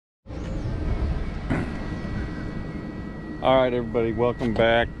All right, everybody, welcome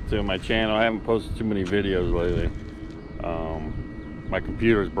back to my channel. I haven't posted too many videos lately. My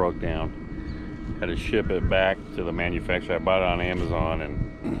computer's broke down. Had to ship it back to the manufacturer. I bought it on Amazon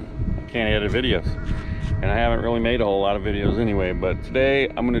and I can't edit videos. And I haven't really made a whole lot of videos anyway, but today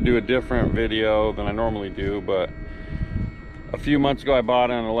I'm gonna do a different video than I normally do. But a few months ago I bought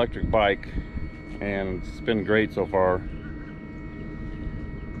an electric bike and it's been great so far.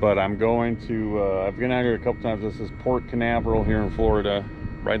 But I'm going to, I've been out here a couple times. This is Port Canaveral here in Florida.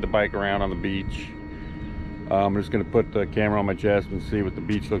 Ride the bike around on the beach. I'm just gonna put the camera on my chest and see what the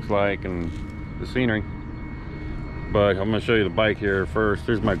beach looks like and the scenery. But I'm gonna show you the bike here first.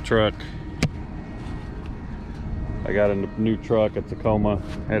 Here's my truck. I got a new truck, a Tacoma.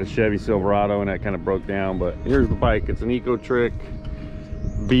 I had a Chevy Silverado and that kind of broke down, but here's the bike. It's an Ecotric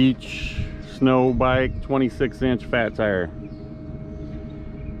beach snow bike, 26-inch fat tire.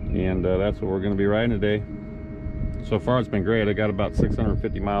 And that's what we're going to be riding today. So far it's been great. I got about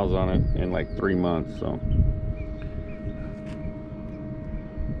 650 miles on it in like 3 months. So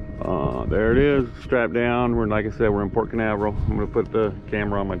there it is, strapped down. We're, like I said, we're in Port Canaveral. I'm going to put the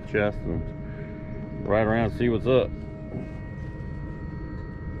camera on my chest and ride around and see what's up.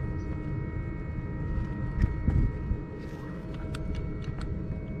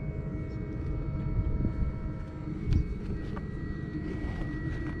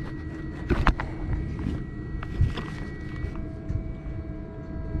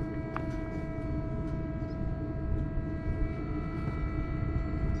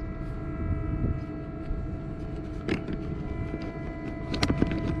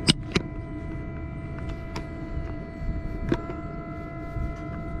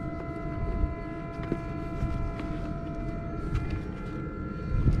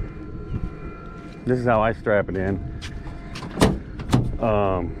 This is how I strap it in.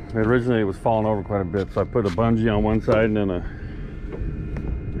 Originally it was falling over quite a bit, so I put a bungee on one side and then a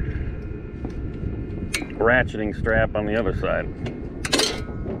ratcheting strap on the other side.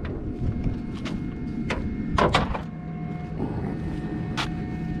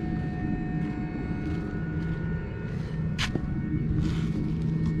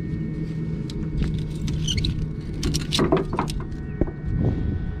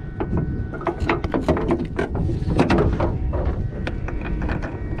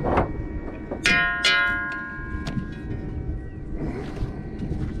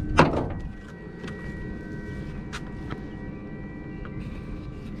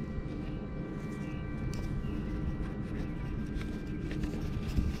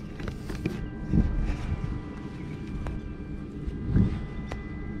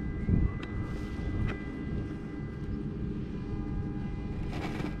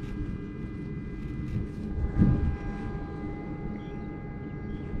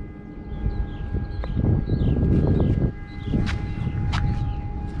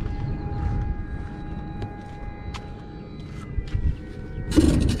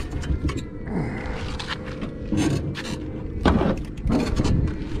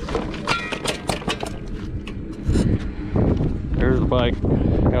 There's the bike.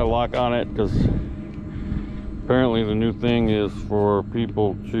 Got a lock on it because apparently the new thing is for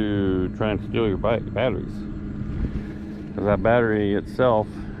people to try and steal your bike batteries. Because that battery itself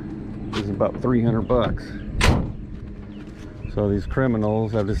is about 300 bucks. So these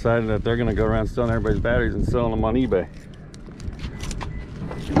criminals have decided that they're going to go around stealing everybody's batteries and selling them on eBay.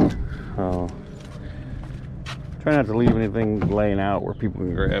 Try not to leave anything laying out where people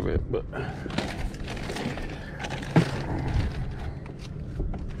can grab it, but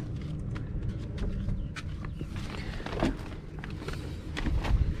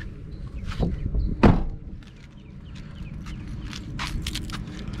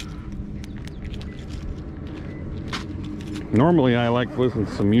normally I like to listen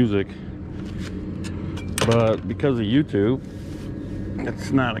to some music, but because of YouTube,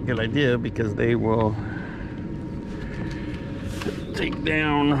 it's not a good idea because they will take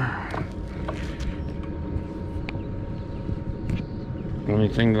down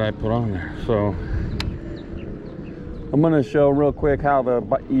anything that I put on there. So I'm going to show real quick how the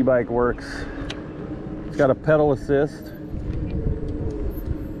e-bike works. It's got a pedal assist.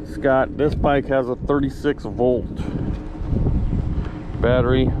 This bike has a 36 volt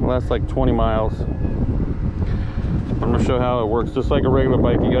battery, lasts like 20 miles. I'm gonna show how it works. Just like a regular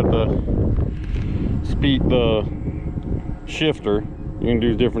bike, you got the speed, the shifter. You can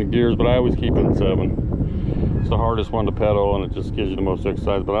do different gears, but I always keep it in 7. It's the hardest one to pedal and it just gives you the most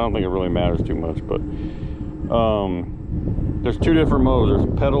exercise, but I don't think it really matters too much. But there's 2 different modes.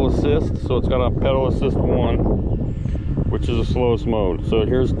 There's pedal assist, so it's got a pedal assist 1, which is the slowest mode. So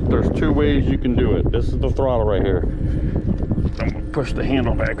there's 2 ways you can do it. This is the throttle right here. push the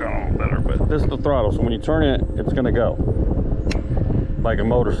handle back on a little better, but this is the throttle, so when you turn it, it's gonna go like a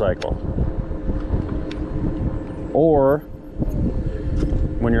motorcycle. Or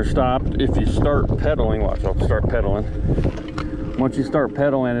when you're stopped, if you start pedaling, watch, I'll start pedaling. Once you start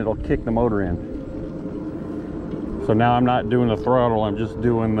pedaling, it'll kick the motor in. So now I'm not doing the throttle, I'm just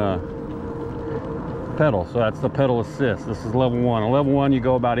doing the pedal. So that's the pedal assist. This is level 1. On level 1, you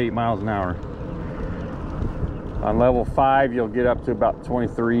go about 8 miles an hour. On level 5, you'll get up to about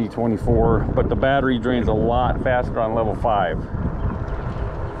 23, 24, but the battery drains a lot faster on level 5.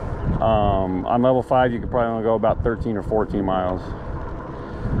 On level 5, you could probably only go about 13 or 14 miles.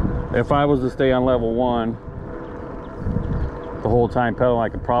 If I was to stay on level 1 the whole time pedaling, I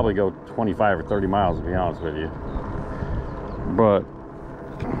could probably go 25 or 30 miles, to be honest with you. But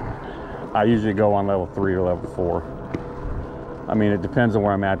I usually go on level 3 or level 4. I mean, it depends on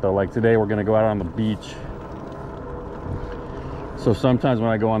where I'm at though. Like today, we're gonna go out on the beach. So sometimes when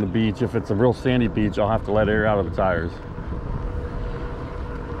I go on the beach, if it's a real sandy beach, I'll have to let air out of the tires.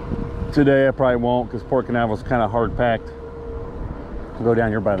 Today I probably won't, because Port Canaveral is kind of hard packed. I'll go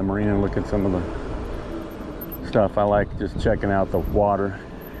down here by the marina and look at some of the stuff. I like just checking out the water.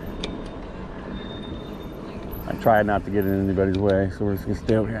 I try not to get in anybody's way, so we're just gonna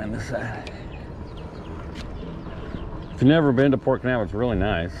stay over here on this side. If you've never been to Port Canaveral, it's really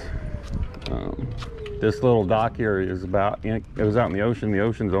nice. This little dock area is about, it was out in the ocean. The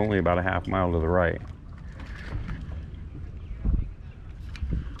ocean's only about a half mile to the right.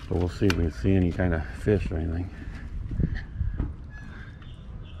 So we'll see if we can see any kind of fish or anything.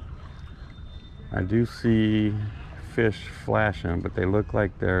 I do see fish flashing, but they look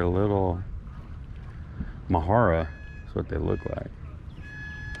like they're little mahara. That's what they look like.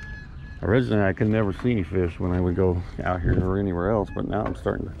 Originally, I could never see any fish when I would go out here or anywhere else, but now I'm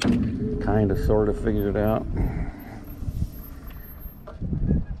starting to kind of sort of figure it out.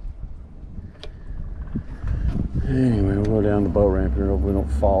 Anyway, we'll go down the boat ramp here, hope we don't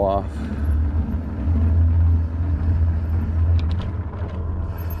fall off.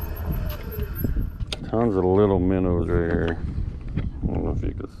 Tons of little minnows right here. I don't know if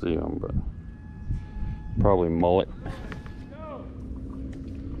you can see them, but probably mullet.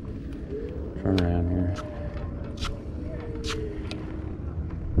 Turn around here.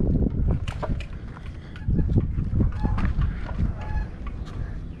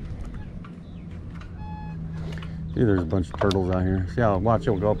 See, there's a bunch of turtles out here. See how, watch,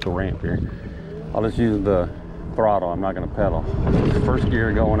 it'll go up the ramp here. I'll just use the throttle, I'm not gonna pedal. First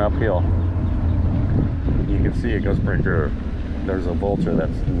gear going uphill. You can see it goes pretty good. There's a vulture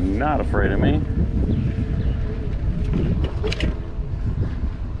that's not afraid of me.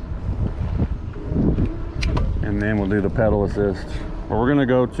 And then we'll do the pedal assist. But we're gonna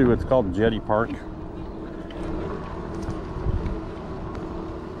go to, it's called Jetty Park.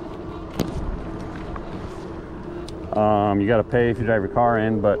 You gotta pay if you drive your car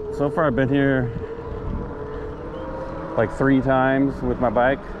in, but so far I've been here like 3 times with my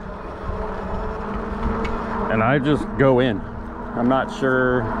bike. And I just go in. I'm not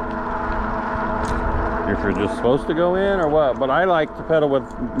sure if you're just supposed to go in or what, but I like to pedal with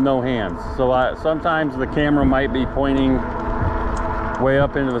no hands. So sometimes the camera might be pointing way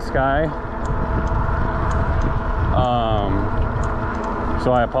up into the sky.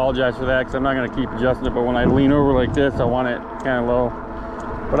 So I apologize for that, because I'm not going to keep adjusting it, but when I lean over like this, I want it kind of low.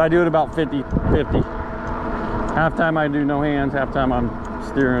 But I do it about 50-50. Half time I do no hands, half time I'm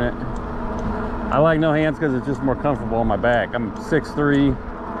steering it. I like no hands because it's just more comfortable on my back. I'm 6'3".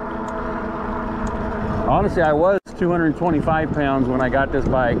 Honestly, I was 225 pounds when I got this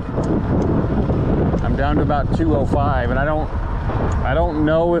bike. I'm down to about 205, and I don't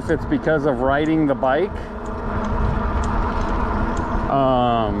know if it's because of riding the bike.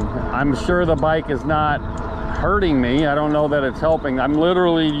 I'm sure the bike is not hurting me. I don't know that it's helping. I'm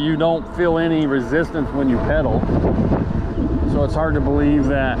literally, you don't feel any resistance when you pedal. So it's hard to believe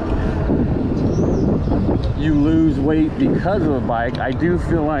that you lose weight because of the bike. I do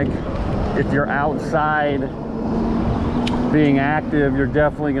feel like if you're outside being active, you're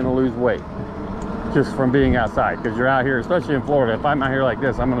definitely going to lose weight just from being outside, because you're out here, especially in Florida. If I'm out here like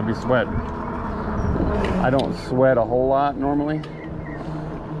this, I'm going to be sweating. I don't sweat a whole lot normally.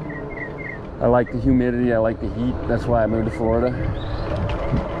 I like the humidity, I like the heat. That's why I moved to Florida.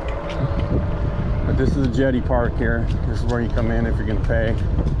 But this is a Jetty Park here. This is where you come in if you're going to pay.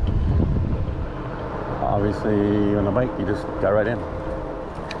 Obviously, on a bike, you just got right in.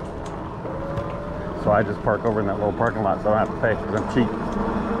 So I just park over in that little parking lot, so I don't have to pay because I'm cheap.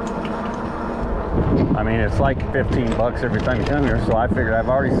 I mean, it's like 15 bucks every time you come here, so I figured I've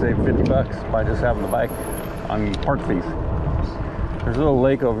already saved 50 bucks by just having the bike on park fees. There's a little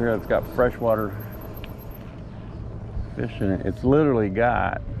lake over here that's got freshwater fish in it. It's literally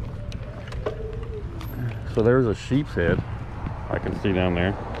got, so there's a sheep's head I can see down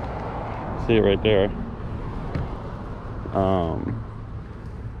there. See it right there.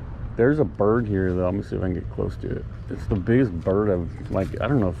 There's a bird here though. Let me see if I can get close to it. It's the biggest bird I've, like, I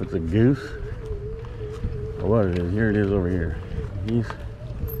don't know if it's a goose or what it is. Here it is over here. He's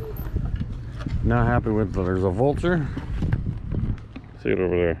not happy with it. There's a vulture. See it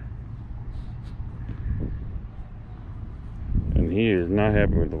over there. And he is not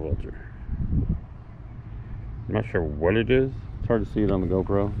happy with the vulture. I'm not sure what it is. It's hard to see it on the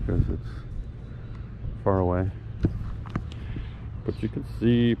GoPro because it's far away. But you can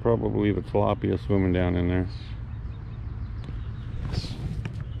see probably the tilapia swimming down in there. See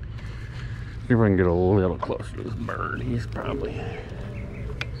if I can get a little closer to this bird. He's probably...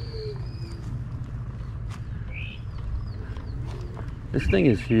 This thing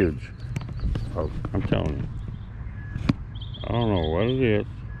is huge. Oh, I'm telling you. I don't know what it is,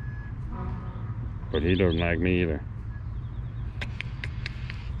 but he doesn't like me either.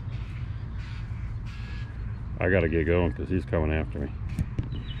 I gotta get going because he's coming after me.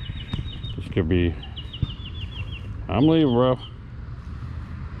 This could be... I'm leaving, bro.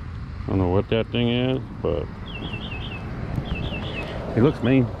 I don't know what that thing is, but he looks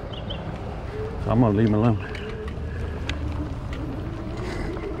mean. So I'm gonna leave him alone.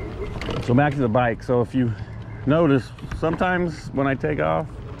 So back to the bike. So if you notice, sometimes when I take off,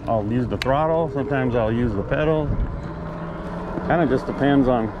 I'll use the throttle. Sometimes I'll use the pedal. Kind of just depends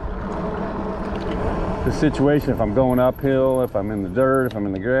on the situation. If I'm going uphill, if I'm in the dirt, if I'm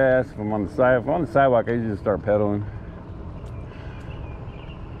in the grass, if I'm on the side. If I'm on the sidewalk, I usually just start pedaling.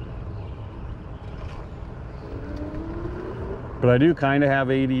 But I do kind of have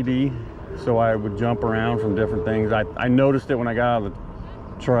ADD, so I would jump around from different things. I noticed it when I got out of the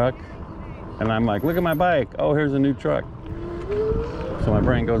truck, and I'm like, look at my bike. Oh, here's a new truck. So my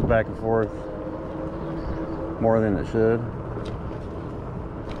brain goes back and forth more than it should.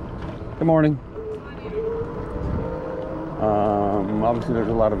 Good morning. Obviously there's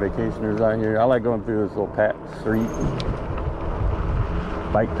a lot of vacationers out here. I like going through this little street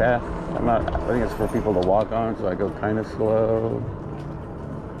bike path. I think it's for people to walk on, so I go kind of slow.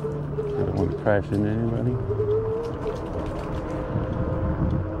 I don't want to crash into anybody.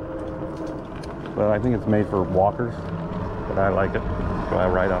 But I think it's made for walkers, but I like it, so I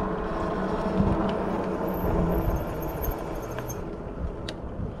ride up.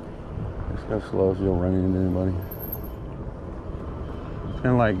 Just go slow so you don't run into anybody. It's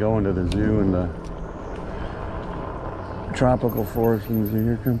kind of like going to the zoo in the tropical forest. And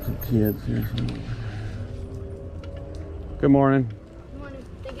here comes some kids here. Good morning. Good morning.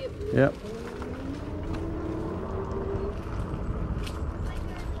 Thank you. Yep.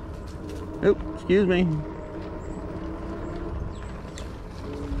 Oh, excuse me.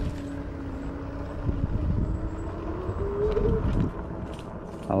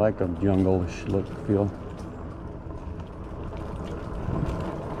 I like the jungle-ish look feel.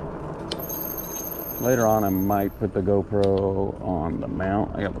 Later on, I might put the GoPro on the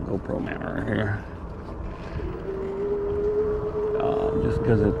mount. I got the GoPro mount right here. Just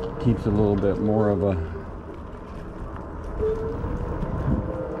because it keeps a little bit more of a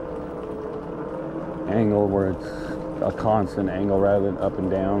angle where it's a constant angle rather than up and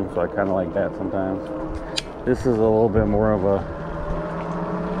down. So I kind of like that sometimes. This is a little bit more of a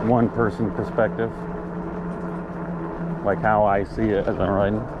one-person perspective, like how I see it as I'm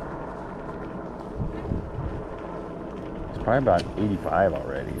riding. Probably about 85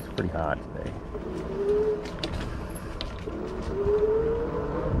 already. It's pretty hot today.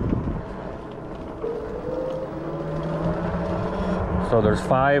 So there's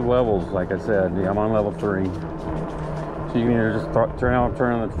 5 levels, like I said. I'm on level 3. So you can either just turn on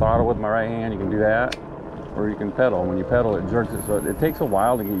the throttle with my right hand. You can do that, or you can pedal. When you pedal, it jerks it. So it takes a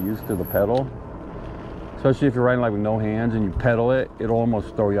while to get used to the pedal, especially if you're riding like with no hands and you pedal it. It'll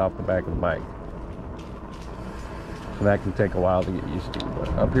almost throw you off the back of the bike. That can take a while to get used to. But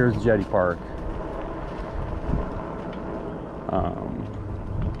up here is Jetty Park.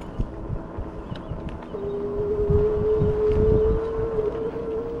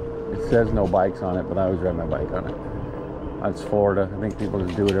 It says no bikes on it, but I always ride my bike on it. That's Florida. I think people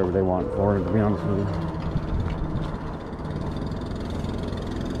just do whatever they want in Florida, to be honest with you.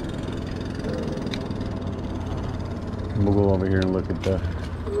 We'll go over here and look at the...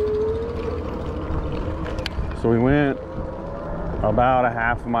 So we went about a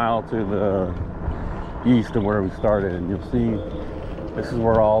half a mile to the east of where we started, and you'll see this is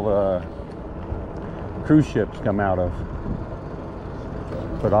where all the cruise ships come out of.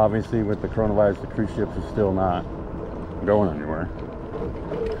 But obviously with the coronavirus, the cruise ships are still not going anywhere.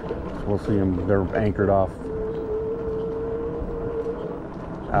 So we'll see them, they're anchored off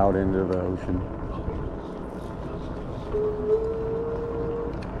out into the ocean.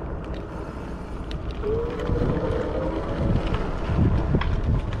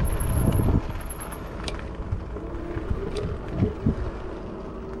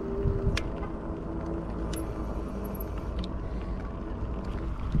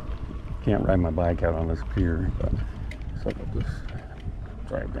 Can't ride my bike out on this pier, but so I'll just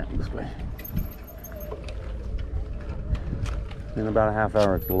drive down this way. In about a half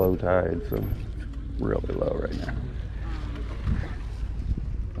hour, it's low tide, so it's really low right now.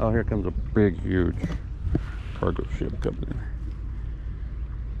 Oh, here comes a big, huge cargo ship coming in.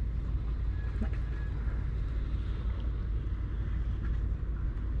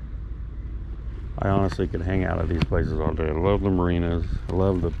 I honestly could hang out at these places all day. I love the marinas. I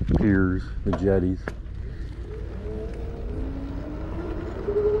love the piers, the jetties.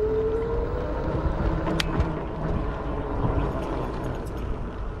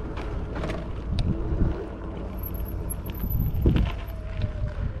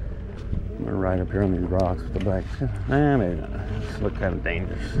 I'm gonna ride up here on these rocks with the bike. Maybe not. This look kind of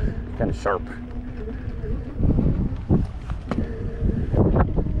dangerous, kind of sharp.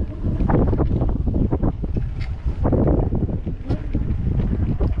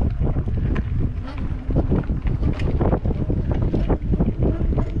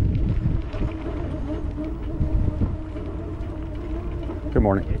 Good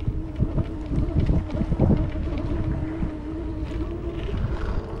morning.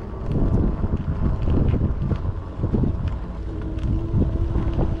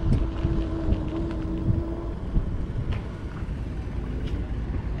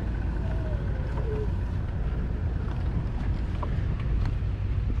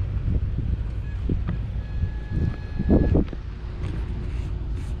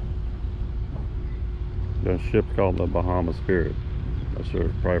 The ship called the Bahama Spirit. I'm sure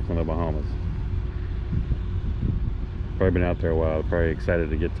it's probably from the Bahamas. Probably been out there a while, probably excited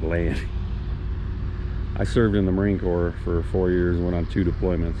to get to land. I served in the Marine Corps for 4 years and went on 2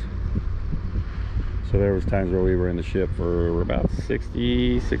 deployments. So there was times where we were in the ship for about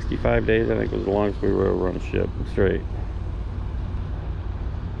 60, 65 days. I think was the longest we were ever on a ship straight.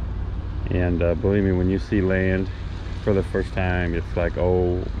 And believe me, when you see land for the first time, it's like,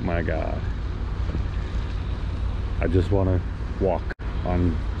 oh my God. I just want to walk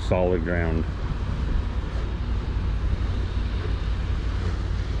on solid ground.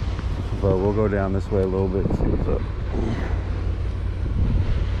 But we'll go down this way a little bit and see what's up.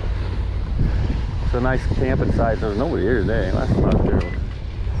 It's a nice camping site. There's nobody here today. Last time I was here.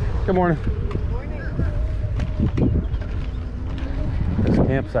 Good morning. Good morning. This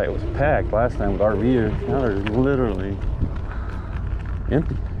campsite was packed last time with RVers. Now there's literally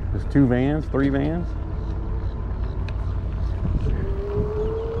empty. There's 2 vans, 3 vans.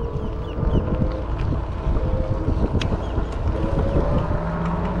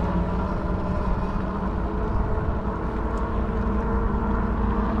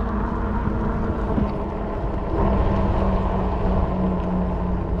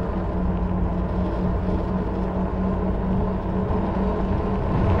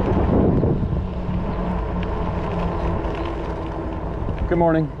 Good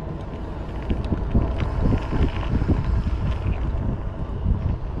morning.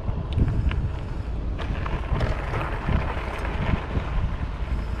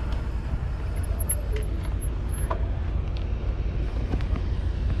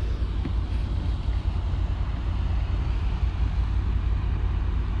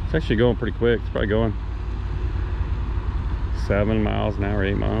 It's actually going pretty quick. It's probably going 7 miles an hour,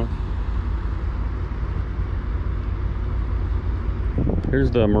 8 miles. Here's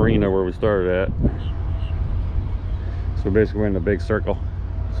the marina where we started at. So basically we're in a big circle.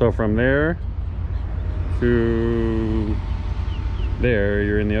 So from there to there,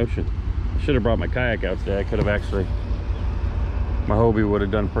 you're in the ocean. I should have brought my kayak out today. I could have actually, my Hobie would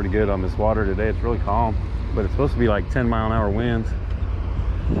have done pretty good on this water today. It's really calm, but it's supposed to be like 10-mile-an-hour winds.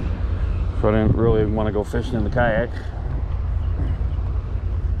 So I didn't really want to go fishing in the kayak.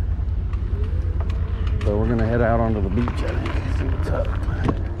 So we're gonna head out onto the beach, I think, see what's up.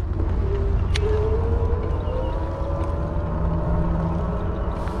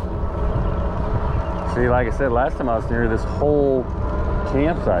 See, like I said, last time I was near, this whole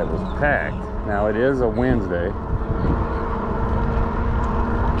campsite was packed. Now it is a Wednesday.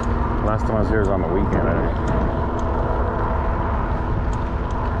 Last time I was here was on the weekend, I think.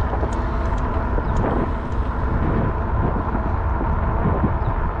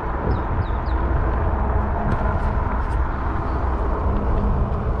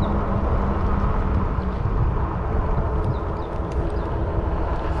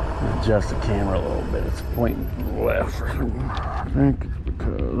 Adjust the camera a little bit. It's pointing left. I think it's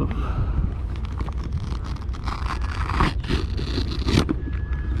because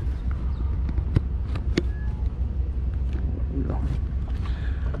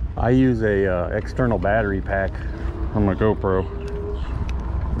I use a external battery pack on my GoPro.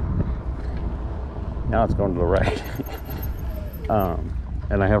 Now it's going to the right.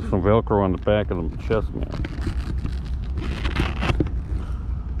 And I have some Velcro on the back of the chest mount.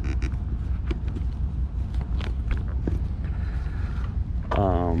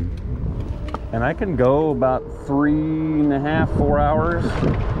 And I can go about 3.5, 4 hours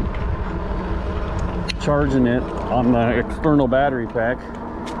charging it on the external battery pack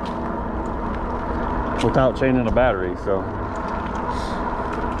without changing the battery. So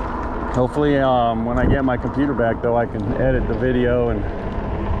hopefully when I get my computer back though, I can edit the video and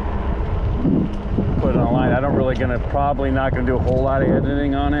put it online. I don't really probably not gonna do a whole lot of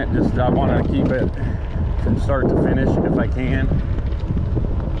editing on it. Just I want to keep it from start to finish if I can,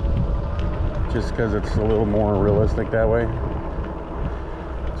 just because it's a little more realistic that way,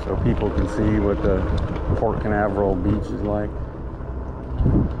 so people can see what the Port Canaveral beach is like.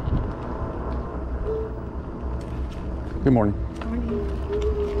 Good morning.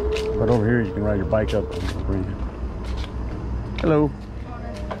 Morning. But over here you can ride your bike up. Hello.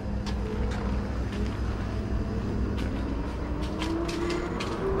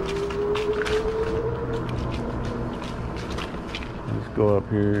 Let's go up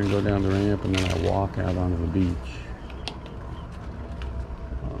here and go down the ramp, and then I walk out onto the beach.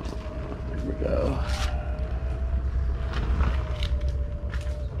 Here we go.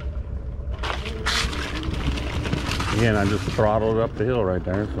 Again, I just throttled up the hill right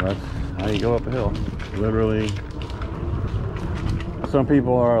there, so that's how you go up a hill. Literally. Some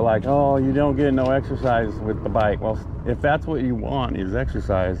people are like, oh, you don't get no exercise with the bike. Well, if that's what you want is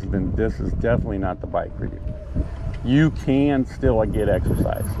exercise, then this is definitely not the bike for you. You can still get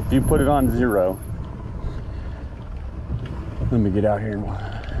exercise. If you put it on 0, let me get out here and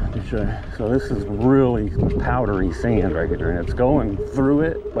show you. So this is really powdery sand right here, and it's going through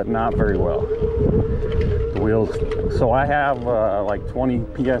it, but not very well. The wheels, so I have like 20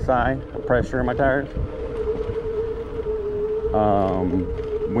 psi of pressure in my tires.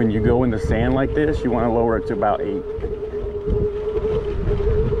 When you go into sand like this, you want to lower it to about 8.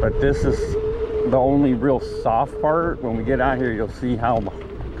 But this is the only real soft part. When we get out here, you'll see how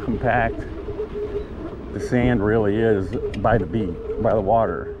compact the sand really is by the beach, by the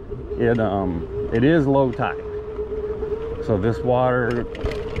water. It is low tide, so this water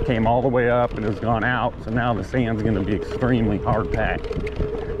came all the way up and has gone out, so now the sand's going to be extremely hard packed.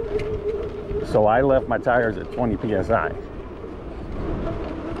 So I left my tires at 20 psi.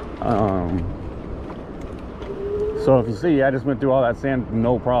 So if you see, I just went through all that sand,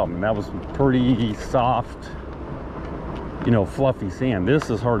 no problem. That was pretty soft, you know, fluffy sand. This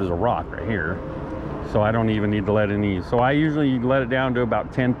is hard as a rock right here, so I don't even need to let it ease. So I usually let it down to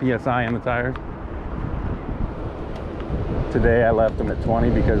about 10 psi in the tires. Today I left them at 20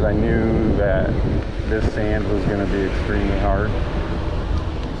 because I knew that this sand was going to be extremely hard,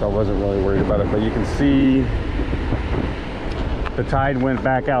 so I wasn't really worried about it. But you can see the tide went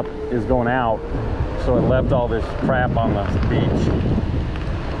back out, is going out, so it left all this crap on the beach.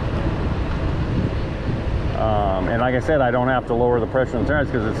 And like I said, I don't have to lower the pressure on the tires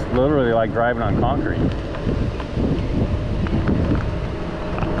because it's literally like driving on concrete.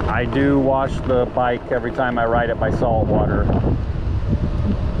 I do wash the bike every time I ride it by salt water.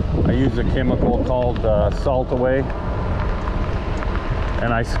 I use a chemical called Salt Away,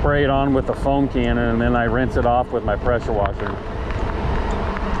 and I spray it on with a foam cannon, and then I rinse it off with my pressure washer.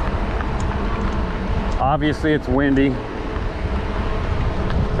 Obviously it's windy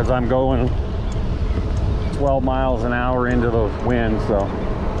because I'm going 12 miles an hour into those winds, so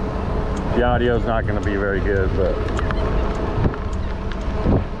the audio is not going to be very good. But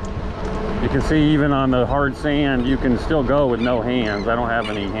you can see even on the hard sand, you can still go with no hands. I don't have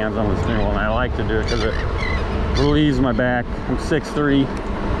any hands on the steering wheel, and I like to do it because it relieves my back. I'm 6'3",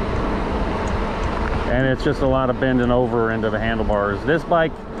 and it's just a lot of bending over into the handlebars. This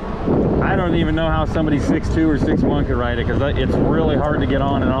bike, I don't even know how somebody 6'2" or 6'1" could ride it, because it's really hard to get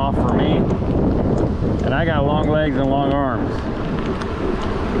on and off for me, and I got long legs and long arms.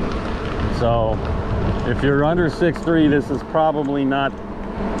 So if you're under 6'3", this is probably not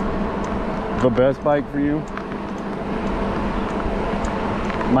the best bike for you.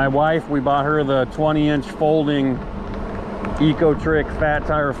 My wife, we bought her the 20-inch folding Ecotric fat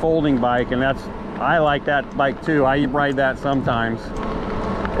tire folding bike, and I like that bike too. I ride that sometimes.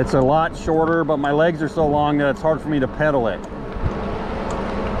 It's a lot shorter, but my legs are so long that it's hard for me to pedal it.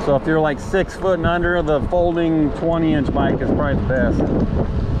 So if you're like 6 foot and under, the folding 20-inch bike is probably the best.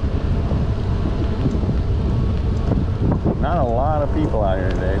 Not a lot of people out here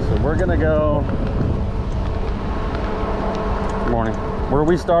today, so we're gonna go. Good morning. Where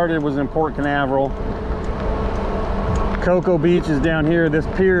we started was in Port Canaveral. Cocoa Beach is down here. This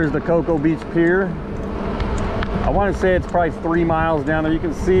pier is the Cocoa Beach Pier. I want to say it's probably 3 miles down there. You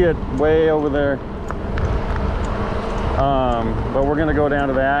can see it way over there. But we're gonna go down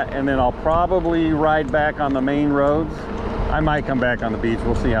to that, and then I'll probably ride back on the main roads. I might come back on the beach.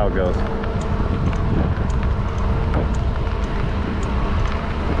 We'll see how it goes.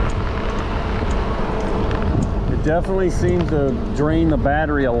 It definitely seems to drain the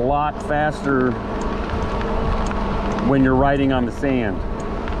battery a lot faster when you're riding on the sand,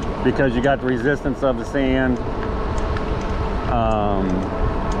 because you got the resistance of the sand.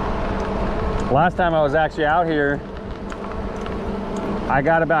 Last time I was actually out here, I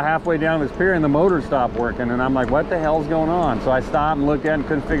got about halfway down this pier and the motor stopped working, and I'm like, what the hell's going on? So I stopped and looked at it and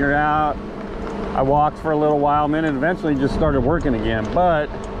couldn't figure it out. I walked for a little while, and then it eventually just started working again. But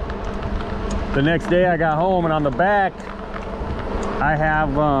the next day I got home, and on the back I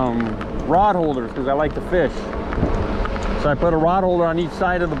have rod holders because I like to fish. So I put a rod holder on each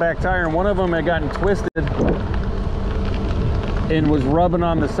side of the back tire, and one of them had gotten twisted and was rubbing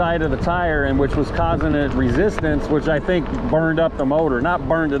on the side of the tire, and which was causing it resistance, which I think burned up the motor. Not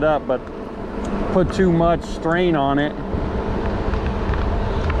burned it up, but put too much strain on it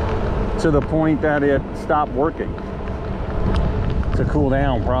to the point that it stopped working. To cool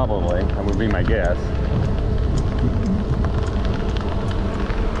down, probably. That would be my guess.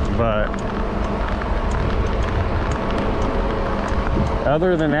 But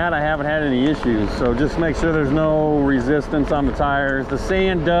other than that, I haven't had any issues. So just make sure there's no resistance on the tires. The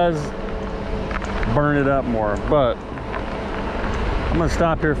sand does burn it up more, but I'm gonna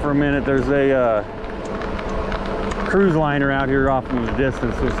stop here for a minute. There's a cruise liner out here off in the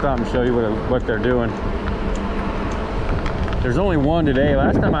distance. We'll stop and show you what they're doing. There's only one today.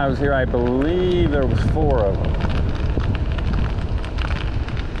 Last time I was here, I believe there was 4 of them.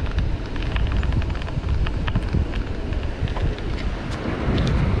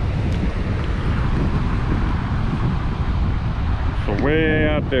 Way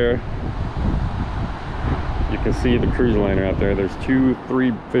out there, you can see the cruise liner out there. There's 2,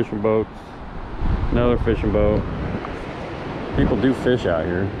 3 fishing boats, another fishing boat. People do fish out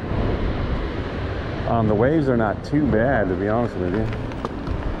here. The waves are not too bad, to be honest with you.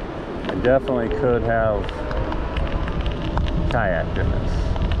 I definitely could have kayaked in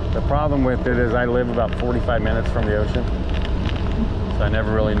this. The problem with it is I live about 45 minutes from the ocean, so I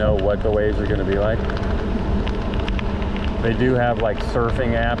never really know what the waves are going to be like. They do have like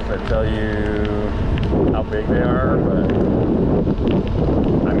surfing apps that tell you how big they are, but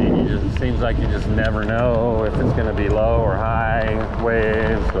I mean, it seems like you just never know if it's going to be low or high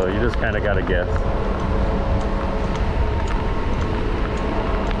waves, so you just kind of got to guess.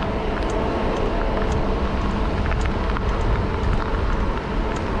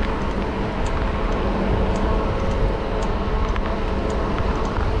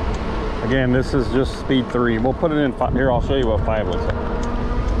 Again, this is just speed 3. We'll put it in 5. Here, I'll show you what 5 looks like.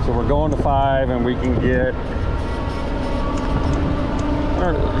 So we're going to 5, and we can get,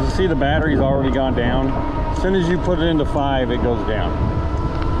 you see the battery's already gone down. As soon as you put it into 5, it goes down.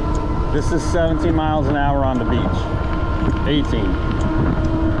 This is 17 miles an hour on the beach. 18.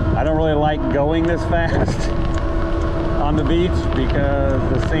 I don't really like going this fast on the beach because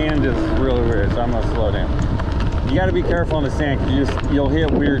the sand is really weird, so I'm gonna slow down. You got to be careful on the sand because you'll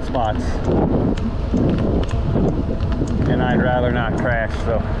hit weird spots, and I'd rather not crash.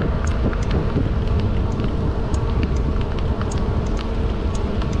 So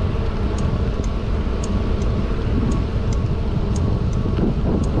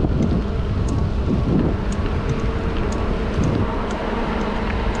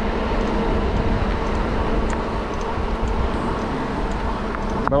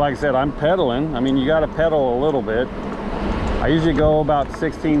but like I said, I'm pedaling. I mean, you got to pedal a little bit. I usually go about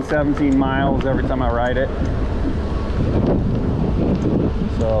 16, 17 miles every time I ride it.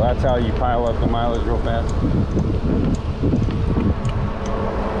 So that's how you pile up the mileage real fast.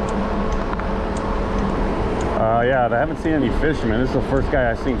 Yeah, I haven't seen any fishermen. This is the first guy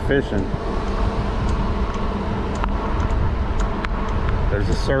I've seen fishing. There's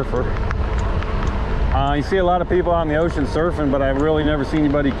a surfer. You see a lot of people out in the ocean surfing, but I've really never seen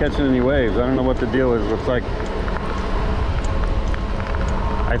anybody catching any waves. I don't know what the deal is. It's like,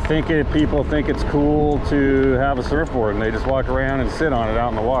 I think people think it's cool to have a surfboard and they just walk around and sit on it out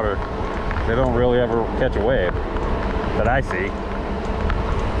in the water. They don't really ever catch a wave that I see.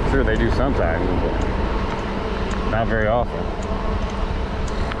 sure they do sometimes, but not very often.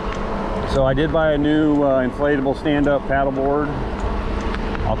 So I did buy a new inflatable stand-up paddleboard.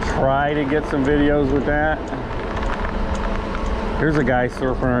 I'll try to get some videos with that. Here's a guy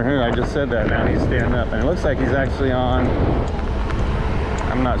surfing right here. I just said that. Now he's standing up, and it looks like he's actually on,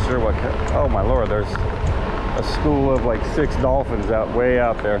 I'm not sure what, oh my lord, there's a school of like 6 dolphins way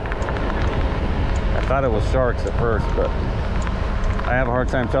out there. I thought it was sharks at first, but I have a hard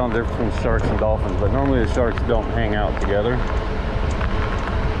time telling the difference between sharks and dolphins, but normally the sharks don't hang out together.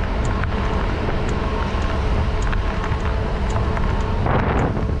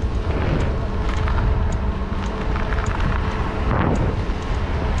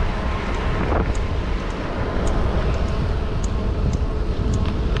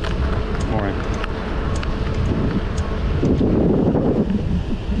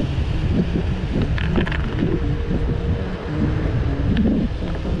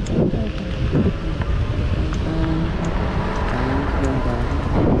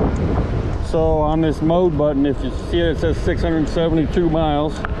 So on this mode button, if you see it, it says 672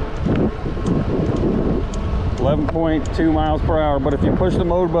 miles, 11.2 miles per hour. But if you push the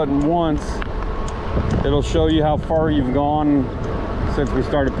mode button once, it'll show you how far you've gone since we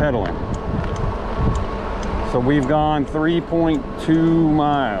started pedaling. So we've gone 3.2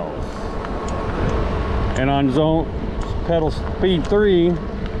 miles. And on zone pedal speed 3,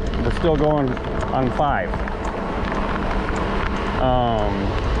 we're still going on 5.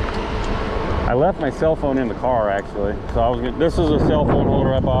 I left my cell phone in the car actually, so I was gonna, this is a cell phone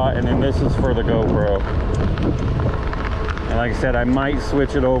holder I bought, and then this is for the GoPro. And like I said, I might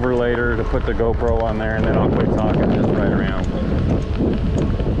switch it over later to put the GoPro on there, and then I'll quit talking and just ride around.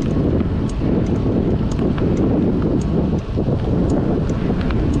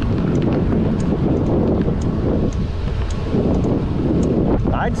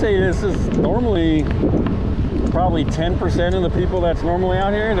 I'd say this is normally probably 10% of the people that's normally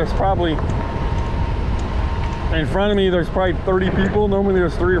out here. There's probably, in front of me, there's probably 30 people. Normally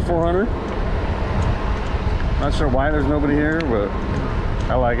there's 300 or 400. Not sure why there's nobody here, but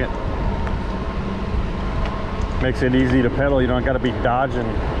I like it. Makes it easy to pedal. You don't got to be dodging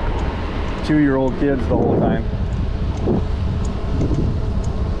 2-year-old kids the whole time.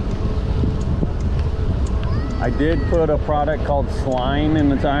 I did put a product called Slime in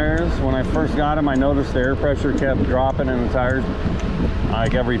the tires. When I first got them, I noticed the air pressure kept dropping in the tires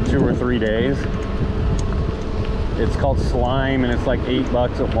like every 2 or 3 days. It's called Slime, and it's like $8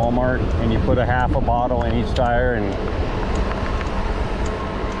 at Walmart, and you put a half a bottle in each tire, and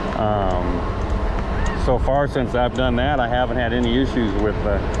so far since I've done that, I haven't had any issues with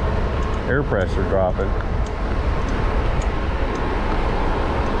the air pressure dropping.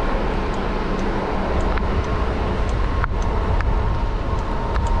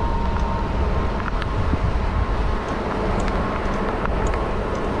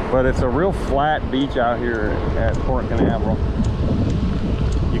 But it's a real flat beach out here at Port Canaveral.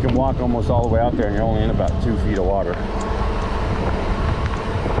 You can walk almost all the way out there, and you're only in about 2 feet of water.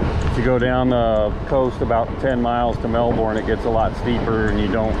 If you go down the coast about 10 miles to Melbourne, it gets a lot steeper, and you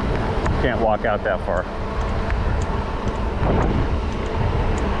can't walk out that far.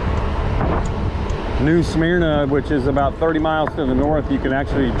 New Smyrna, which is about 30 miles to the north, you can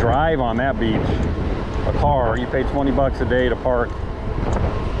actually drive on that beach, a car. You pay 20 bucks a day to park,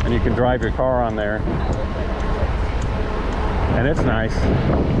 and you can drive your car on there, and it's nice.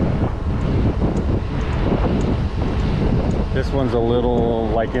 This one's a little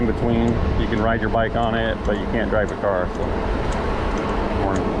like in between. You can ride your bike on it, but you can't drive your car. So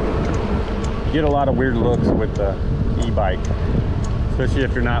you get a lot of weird looks with the e-bike, especially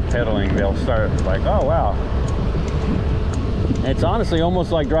if you're not pedaling. They'll start like, oh wow. It's honestly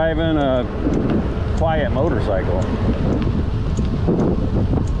almost like driving a quiet motorcycle.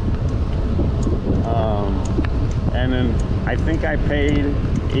 And then I think I paid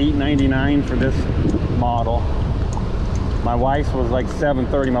 $8.99 for this model. My wife's was like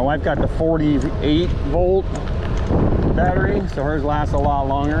 $7.30. My wife got the 48 volt battery, so hers lasts a lot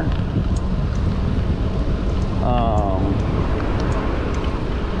longer.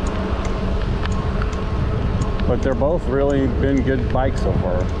 But they're both really been good bikes so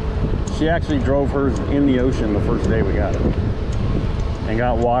far. She actually drove hers in the ocean the first day we got it, and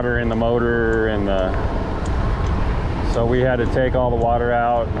got water in the motor, and so we had to take all the water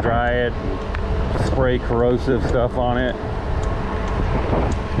out, dry it, spray corrosive stuff on it,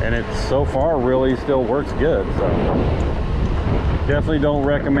 and it so far really still works good. So definitely don't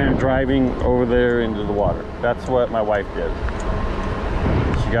recommend driving over there into the water. That's what my wife did.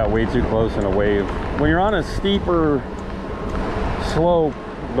 She got way too close in a wave. When you're on a steeper slope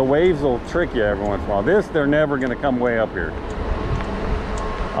the waves will trick you every once in a while. This, they're never going to come way up here.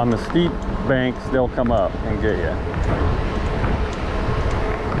 On the steep banks, they'll come up and get you.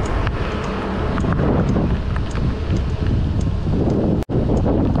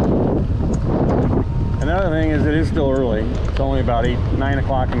 Another thing is it is still early. It's only about 9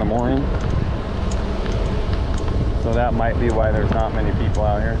 o'clock in the morning. So that might be why there's not many people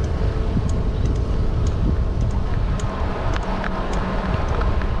out here.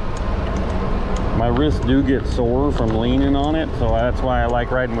 My wrists do get sore from leaning on it, so that's why I like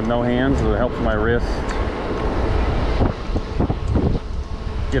riding with no hands. It helps my wrists.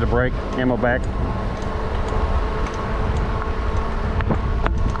 Get a break, ammo back.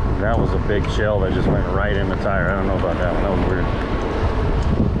 That was a big shell that just went right in the tire. I don't know about that one. That was weird.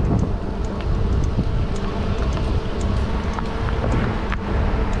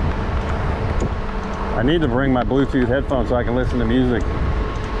 I need to bring my Bluetooth headphones so I can listen to music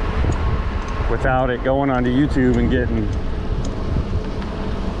without it going onto YouTube and getting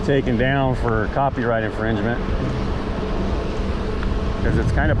taken down for copyright infringement, because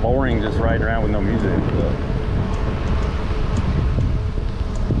it's kind of boring just riding around with no music.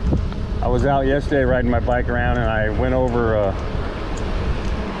 I was out yesterday riding my bike around, and I went over a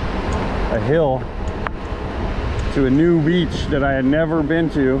hill to a new beach that I had never been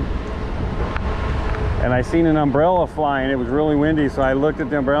to, and I seen an umbrella flying. It was really windy, so I looked at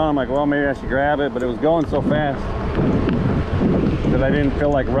the umbrella. I'm like, well, maybe I should grab it, but it was going so fast that I didn't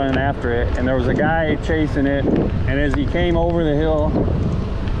feel like running after it. And there was a guy chasing it, and as he came over the hill,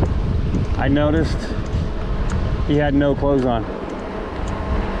 I noticed he had no clothes on.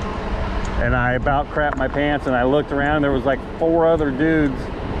 And I about crapped my pants, and I looked around, and there was like 4 other dudes,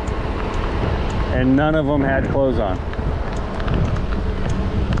 and none of them had clothes on.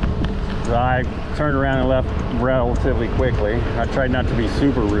 So I turned around and left relatively quickly. I tried not to be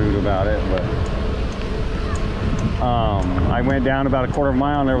super rude about it, but I went down about a 1/4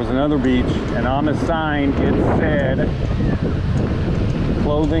 mile, and there was another beach, and on the sign it said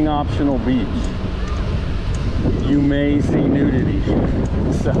clothing optional beach. You may see nudity.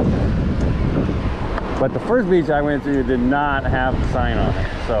 So, but the first beach I went to did not have the sign on it,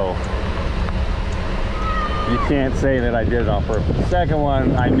 so you can't say that I did it on purpose. The second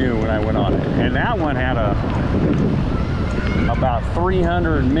one I knew when I went on it, and that one had about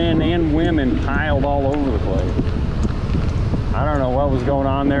 300 men and women piled all over the place. I don't know what was going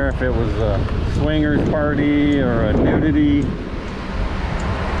on there, if it was a swingers party or a nudity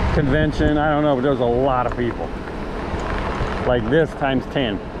convention, I don't know, but there was a lot of people. Like this times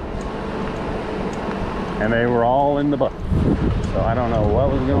 10. And they were all in the butt. So I don't know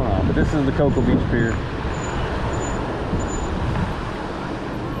what was going on, but this is the Cocoa Beach Pier.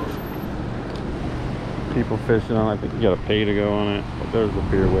 People fishing on it. I think you gotta pay to go on it, but there's the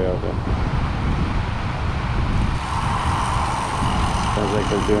pier way out there. Sounds like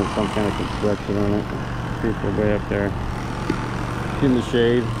they're doing some kind of construction on it. People way up there in the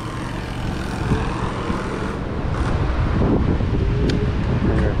shade.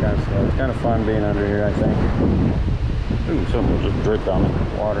 It's kind of fun being under here, I think. Ooh, something just dripped on the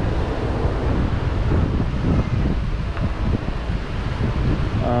water.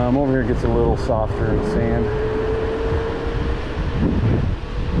 Over here it gets a little softer in the sand.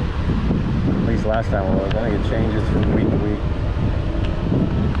 At least last time it was. I think it changes from week to week.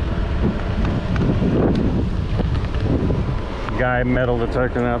 Guy metal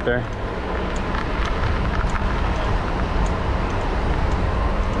detecting out there.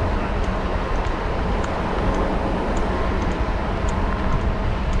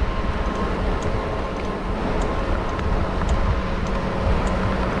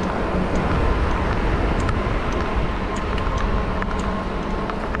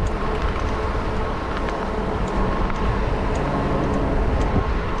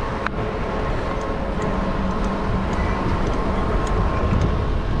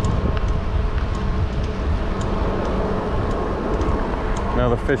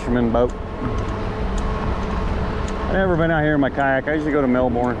 Another fisherman boat. I've never been out here in my kayak. I usually go to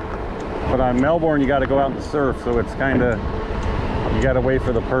Melbourne, but on Melbourne you got to go out and surf, so it's kind of, you got to wait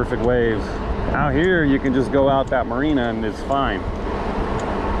for the perfect waves. Out here you can just go out that marina and it's fine.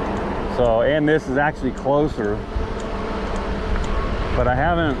 So, and this is actually closer, but I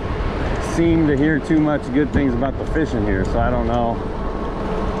haven't seemed to hear too much good things about the fishing here, so I don't know,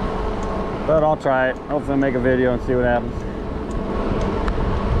 but I'll try it. Hopefully I'll make a video and see what happens.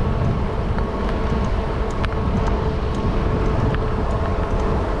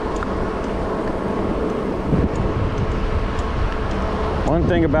 One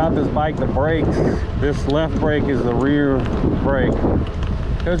thing about this bike, the brakes, this left brake is the rear brake,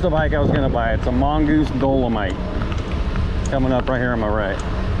 Here's the bike I was gonna buy. It's a Mongoose Dolomite. Coming up right here on my right.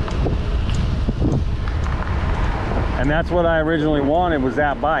 And that's what I originally wanted, was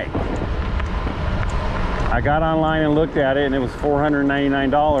that bike. I got online and looked at it, and it was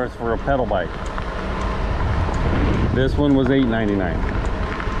 $499 for a pedal bike. This one was $899.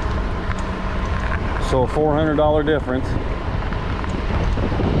 So a $400 difference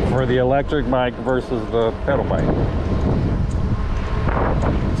for the electric bike versus the pedal bike.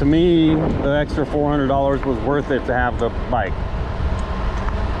 To me, the extra $400 was worth it to have the bike.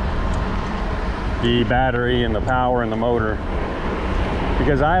 The battery and the power and the motor.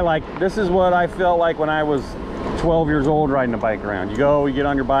 Because this is what I felt like when I was 12 years old riding a bike around. You get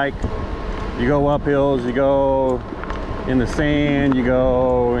on your bike, you go up hills, you go in the sand, you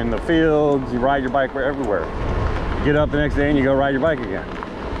go in the fields, you ride your bike everywhere. You get up the next day and you go ride your bike again.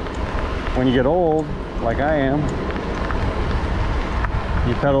 When you get old, like I am,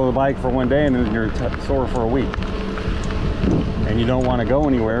 you pedal the bike for one day and then you're sore for a week. And you don't want to go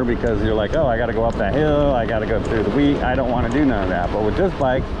anywhere because you're like, oh, I got to go up that hill, I got to go through the wheat. I don't want to do none of that. But with this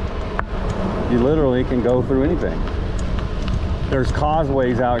bike, you literally can go through anything. There's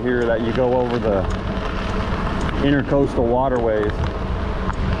causeways out here that you go over the intercoastal waterways,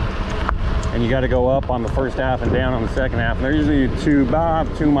 and you got to go up on the first half and down on the second half. And they're usually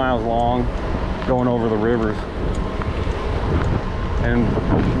about 2 miles long, going over the rivers. And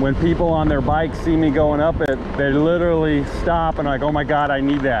when people on their bikes see me going up it, they literally stop and like, oh my God, I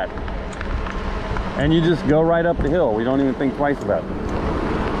need that. And you just go right up the hill. We don't even think twice about it.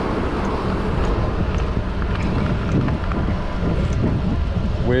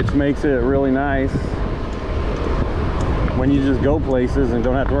 Which makes it really nice when you just go places and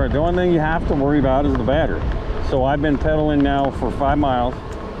don't have to worry. The only thing you have to worry about is the battery. So I've been pedaling now for 5 miles.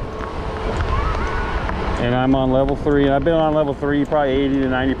 And I'm on level 3, and I've been on level 3 probably 80 to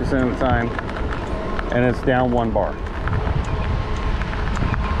 90% of the time, and it's down 1 bar.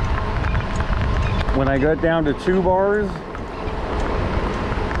 When I get down to 2 bars,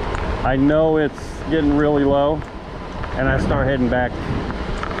 I know it's getting really low, and I start heading back.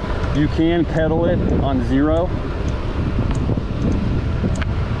 You can pedal it on 0,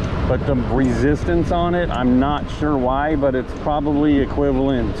 but the resistance on it, I'm not sure why, but it's probably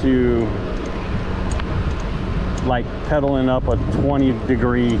equivalent to like pedaling up a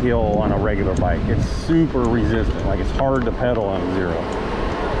 20-degree hill on a regular bike. It's super resistant. Like, it's hard to pedal on 0.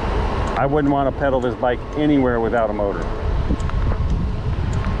 I wouldn't want to pedal this bike anywhere without a motor.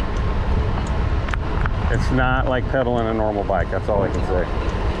 It's not like pedaling a normal bike. That's all I can say.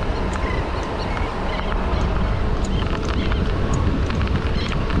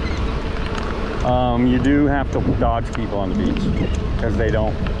 You do have to dodge people on the beach because they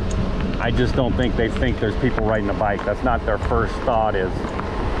don't. I just don't think they think there's people riding a bike. That's not their first thought is,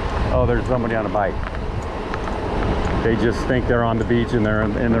 oh, there's somebody on a bike. They just think they're on the beach and they're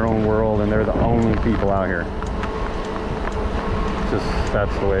in their own world and they're the only people out here. Just,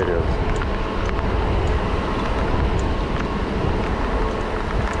 that's the way it is.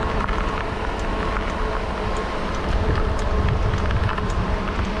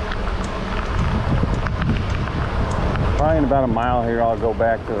 Probably in about a mile here, I'll go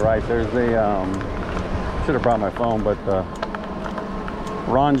back to the right. There's a, should have brought my phone, but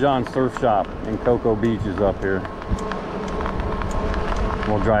Ron John Surf Shop in Cocoa Beach is up here.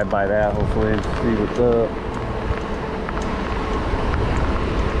 We'll drive by that hopefully and see what's up.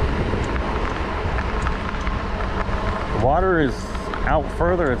 The water is out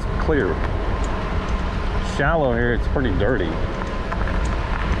further, it's clear. Shallow here, it's pretty dirty.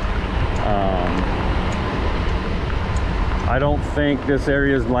 I don't think this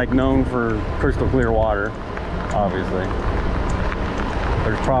area is like known for crystal clear water, obviously.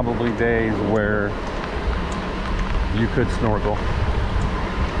 There's probably days where you could snorkel,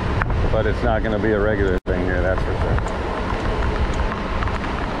 but it's not going to be a regular thing here, that's for sure.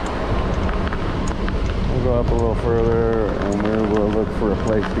 We'll go up a little further and we will look for a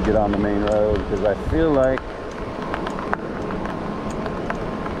place to get on the main road, because I feel like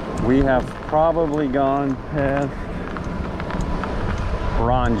we have probably gone past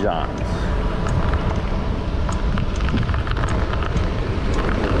Ron John's.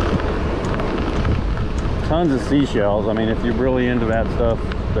 Tons of seashells. I mean, if you're really into that stuff,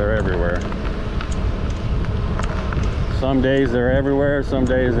 they're everywhere. Some days they're everywhere, some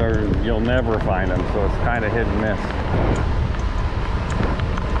days you'll never find them, so it's kind of hit and miss.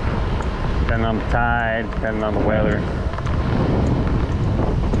 Depending on the tide, depending on the weather.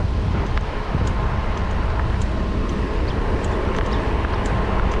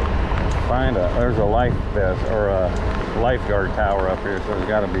 find there's a life vest or a lifeguard tower up here, so there's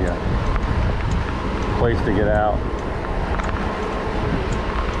got to be a place to get out.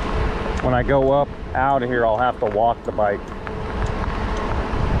 When I go up out of here, I'll have to walk the bike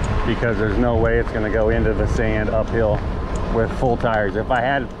because there's no way it's going to go into the sand uphill with full tires. If I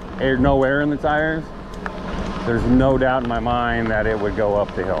had no air in the tires, there's no doubt in my mind that it would go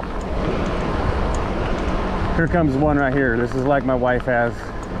up the hill. Here comes one right here. This is like my wife has.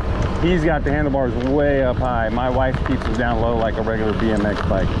 He's got the handlebars way up high. My wife keeps them down low like a regular BMX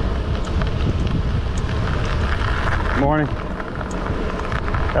bike. Morning.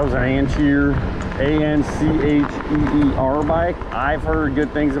 That was an Ancheer, A-N-C-H-E-E-R bike. I've heard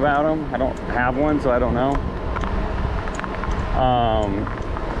good things about them. I don't have one, so I don't know.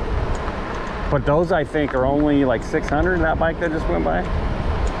 But those I think are only like 600, that bike that just went by.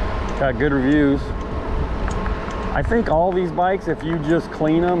 Got good reviews. I think all these bikes, if you just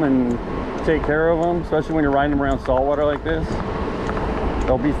clean them and take care of them, especially when you're riding them around saltwater like this,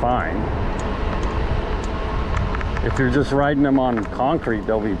 they'll be fine. If you're just riding them on concrete,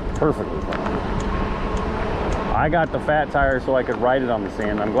 they'll be perfectly fine. I got the fat tire so I could ride it on the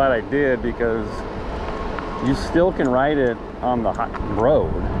sand. I'm glad I did because you still can ride it on the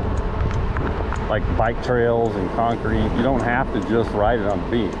road, like bike trails and concrete. You don't have to just ride it on the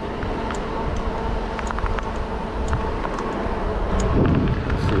beach.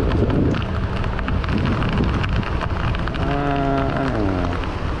 Let's see what's up here. I don't know.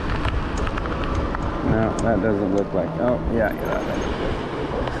 No, that doesn't look like. Oh, yeah,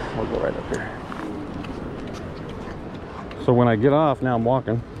 we'll go right up here. So when I get off, now I'm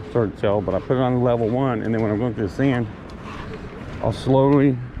walking, it's hard to tell, but I put it on level 1, and then when I'm going through the sand, I'll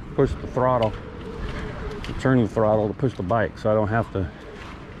slowly push the throttle, turn the throttle to push the bike, so I don't have to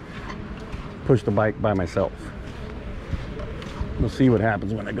push the bike by myself. We'll see what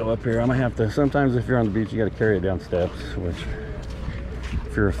happens when I go up here. I might have to, sometimes if you're on the beach, you got to carry it down steps, which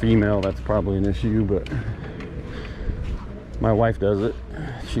if you're a female, that's probably an issue, but my wife does it.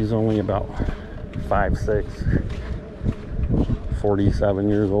 She's only about 5'6", 47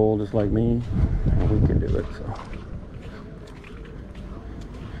 years old, just like me, and we can do it. So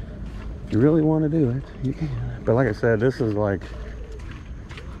if you really want to do it, you can. But like I said, this is like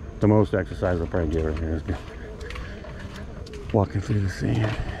the most exercise I'll probably get right here is walking through the sand.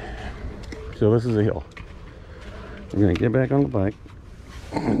 So this is a hill. We're gonna get back on the bike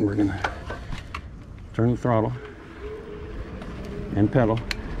and we're gonna turn the throttle and pedal.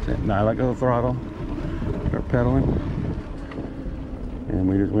 Now I let go of the throttle, start pedaling, and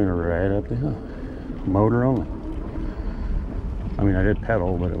we just went right up the hill. Motor only. I mean, I did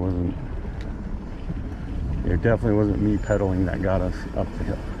pedal, but it definitely wasn't me pedaling that got us up the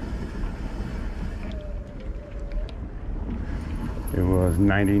hill. It was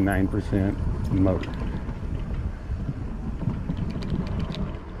 99% motor.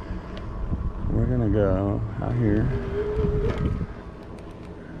 We're gonna go out here.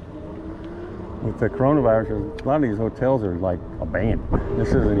 With the coronavirus, a lot of these hotels are like abandoned. This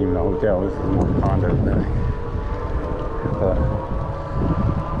isn't even a hotel, this is more condo than. But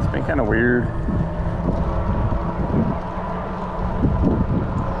it's been kind of weird.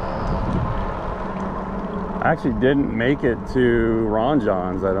 I actually didn't make it to Ron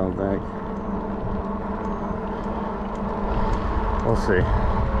John's, I don't think. We'll see.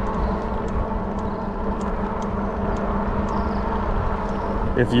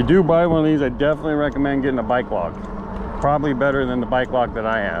 If you do buy one of these, I definitely recommend getting a bike lock. Probably better than the bike lock that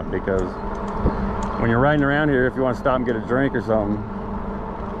I have, because when you're riding around here, if you want to stop and get a drink or something,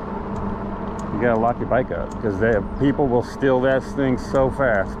 you gotta lock your bike up, because people will steal that thing so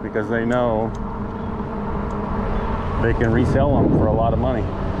fast because they know they can resell them for a lot of money.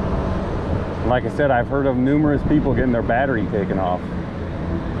 Like I said, I've heard of numerous people getting their battery taken off.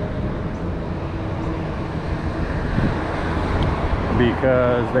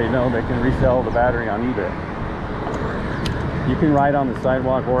 Because they know they can resell the battery on eBay. You can ride on the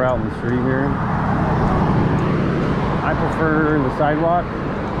sidewalk or out in the street here. I prefer the sidewalk,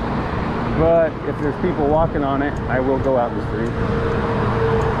 but if there's people walking on it, I will go out in the street.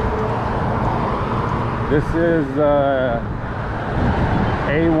 This is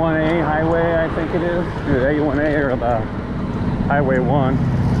A1A highway, I think it is. Either A1A or the Highway 1.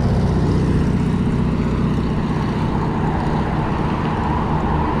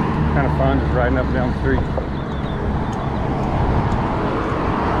 Kind of fun just riding up and down the street.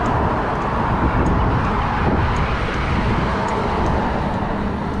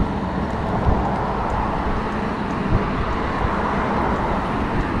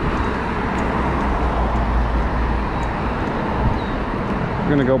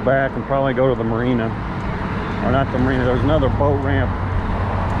 We're gonna go back and probably go to the marina. Or not the marina, there's another boat ramp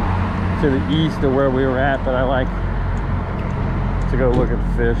to the east of where we were at that I like to go look at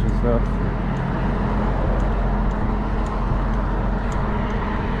the fish and stuff.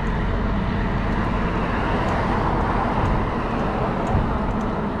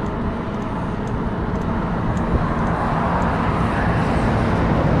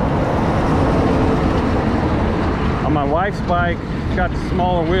 On my wife's bike, it's got the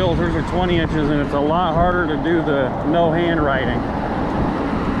smaller wheels. Hers are 20 inches, and it's a lot harder to do the no handwriting.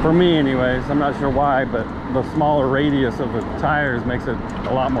 For me anyways, I'm not sure why, but the smaller radius of the tires makes it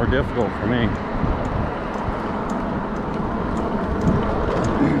a lot more difficult for me.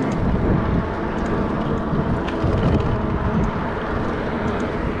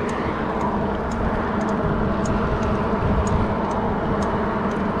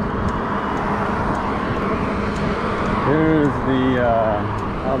 Here's the,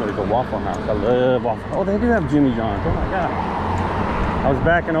 oh, there's a Waffle House. I love Waffle. Oh, they do have Jimmy John's. Oh my God. I was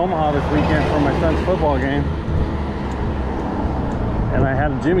back in Omaha this weekend for my son's football game, and I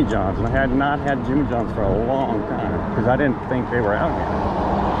had Jimmy John's, and I had not had Jimmy John's for a long time because I didn't think they were out here.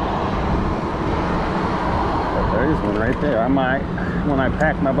 But there's one right there. I might, when I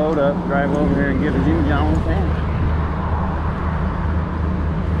pack my boat up, drive over here and get a Jimmy John's sandwich.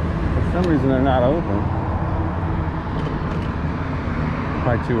 For some reason, they're not open.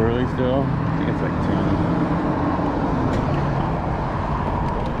 Probably too early still. I think it's like 10.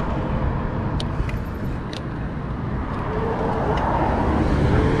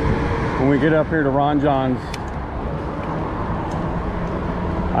 When we get up here to Ron John's,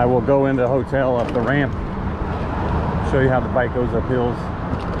 I will go in the hotel up the ramp, show you how the bike goes up hills.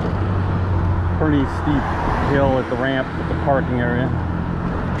 Pretty steep hill at the ramp at the parking area.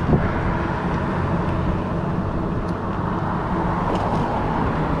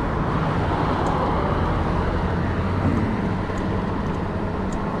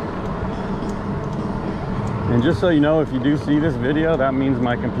 And just so you know, if you do see this video, that means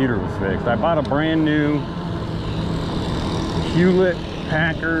my computer was fixed. I bought a brand new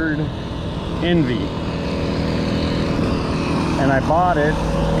Hewlett-Packard Envy. And I bought it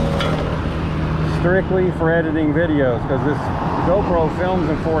strictly for editing videos because this GoPro films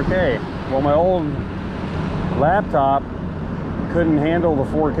in 4K. Well, my old laptop couldn't handle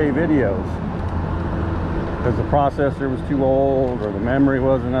the 4K videos because the processor was too old or the memory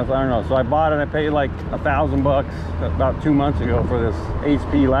wasn't enough. I don't know. So I bought it. I paid like $1,000 about 2 months ago for this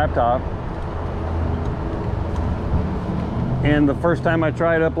HP laptop. And the first time I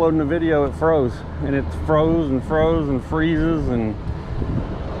tried uploading a video, it froze. And it froze and froze and freezes. And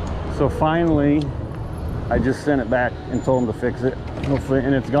so finally, I just sent it back and told them to fix it. Hopefully,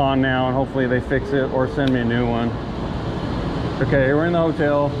 and it's gone now. And hopefully they fix it or send me a new one. Okay, we're in the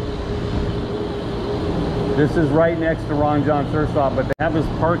hotel. This is right next to Ron John Surf Stop, but they have this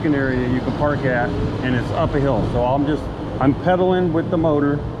parking area you can park at, and it's up a hill. So I'm pedaling with the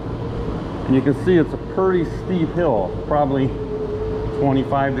motor, and you can see it's a pretty steep hill, probably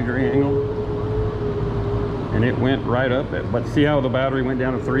 25-degree angle. And it went right up it. But see how the battery went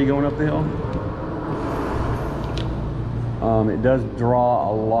down to 3 going up the hill? It does draw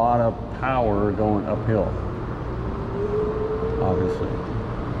a lot of power going uphill, obviously.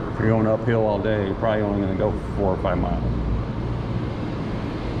 If you're going uphill all day, you're probably only going to go 4 or 5 miles.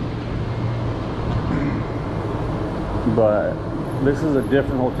 But this is a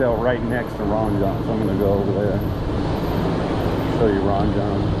different hotel right next to Ron John, so I'm going to go over there, show you Ron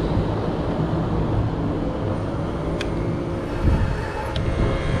John.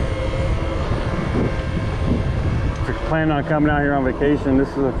 If you're planning on coming out here on vacation, this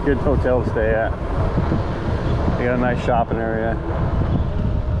is a good hotel to stay at. They got a nice shopping area.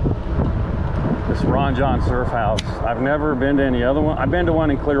 This Ron John Surf House. I've never been to any other one. I've been to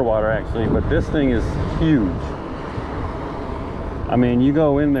one in Clearwater actually, but this thing is huge. I mean, you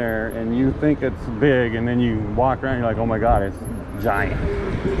go in there and you think it's big, and then you walk around, you're like, oh my God, it's giant.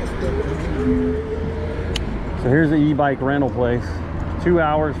 So here's the e-bike rental place. 2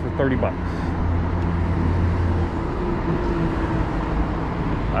 hours for 30 bucks.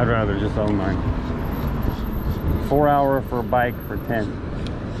 I'd rather just own mine. 4 hour for a bike for 10.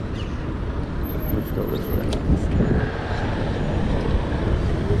 Let's go this way.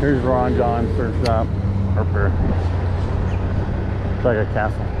 Here's Ron John Surf Shop. Up here. It's like a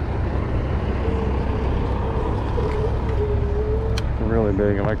castle. It's really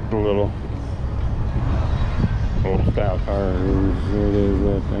big. I like the little old style cars. There it is,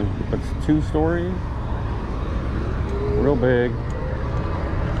 that thing. It's 2 stories. Real big.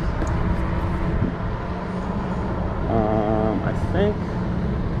 I think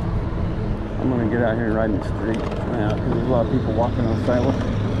I'm gonna get out here and ride in the street now because there's a lot of people walking on the sidewalk.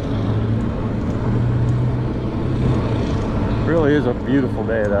 It really is a beautiful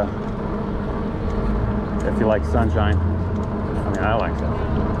day though. If you like sunshine. I mean, I like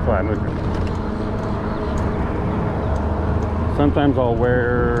sunshine. That's why I moved here. Sometimes I'll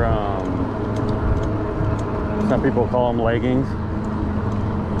wear, some people call them leggings,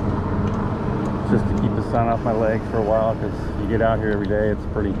 just to keep the sun off my legs for a while, because you get out here every day, it's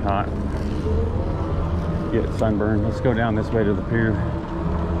pretty hot. You get sunburned. Let's go down this way to the pier,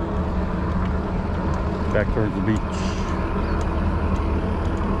 back towards the beach.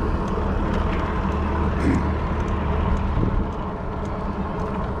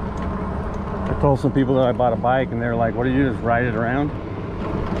 I told some people that I bought a bike, and they're like, what do you just ride it around?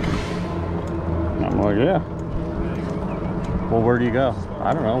 And I'm like, yeah. Well, where do you go?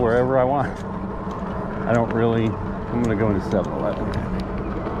 I don't know, wherever I want. I don't really. I'm gonna go into 7-Eleven. Let's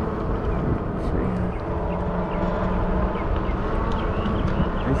see.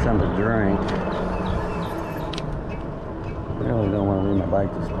 Need something to drink. I really don't want to leave my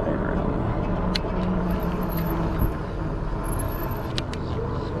bike just laying around.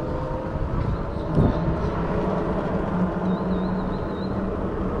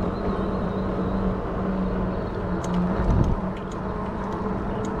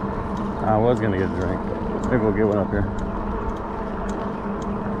 I was gonna get a drink, but maybe we'll get one up here.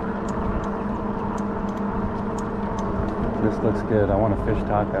 This looks good. I want a fish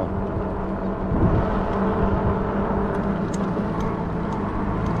taco.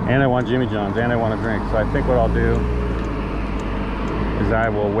 And I want Jimmy John's, and I want a drink. So I think what I'll do is I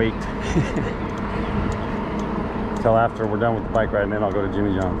will wait until after we're done with the bike ride, and then I'll go to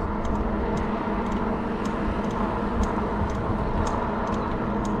Jimmy John's.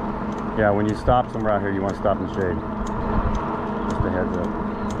 Yeah, when you stop somewhere out here, you want to stop in the shade. Just a heads up.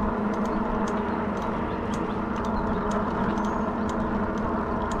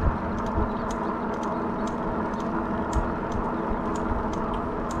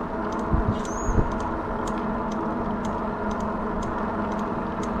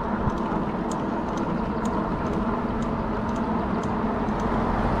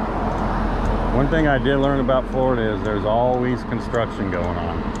 One thing I did learn about Florida is there's always construction going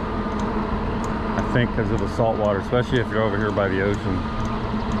on. I think because of the salt water, especially if you're over here by the ocean.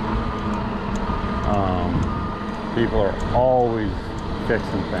 People are always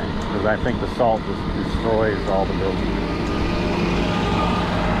fixing things because I think the salt just destroys all the buildings.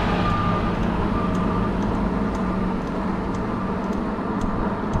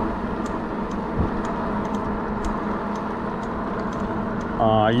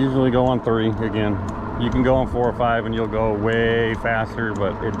 I usually go on 3 again. You can go on 4 or 5 and you'll go way faster,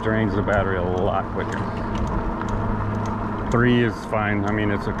 but it drains the battery a lot quicker. 3 is fine. I mean,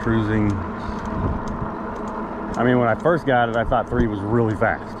 it's a cruising. I mean, when I first got it, I thought 3 was really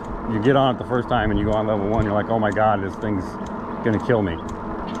fast. You get on it the first time and you go on level 1, you're like, oh my God, this thing's gonna kill me.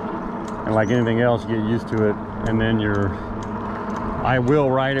 And like anything else, you get used to it, and then I will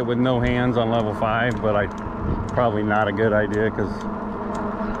ride it with no hands on level 5, but probably not a good idea because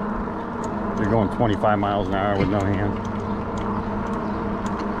you're going 25 miles an hour with no hands.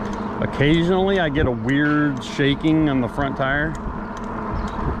 Occasionally I get a weird shaking on the front tire,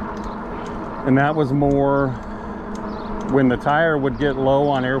 and that was more when the tire would get low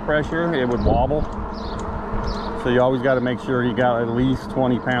on air pressure, it would wobble. So you always got to make sure you got at least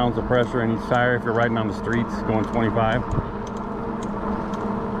 20 pounds of pressure in each tire if you're riding on the streets going 25.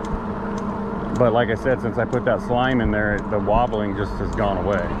 But like I said, since I put that slime in there, the wobbling just has gone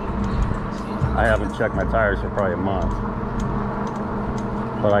away. I haven't checked my tires for probably a month,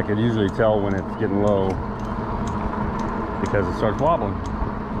 but I could usually tell when it's getting low because it starts wobbling.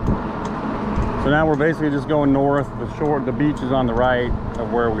 So now we're basically just going north. The beach is on the right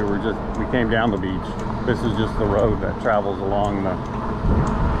of where we came down the beach. This is just the road that travels along the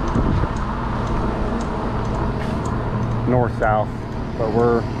north-south, but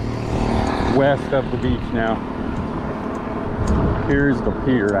we're west of the beach now. Here's the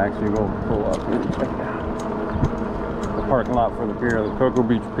pier. Actually, we'll pull up here and check out the parking lot for the pier, the Cocoa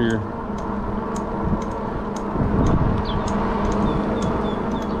Beach Pier.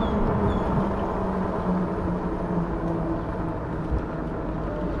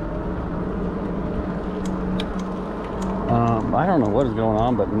 I don't know what is going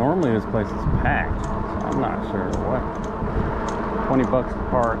on, but normally this place is packed, so I'm not sure what. 20 bucks to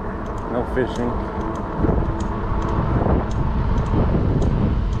park, no fishing.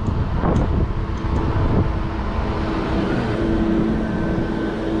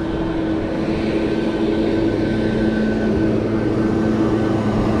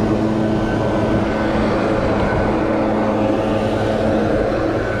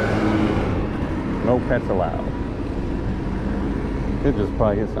 no pets allowed. Could just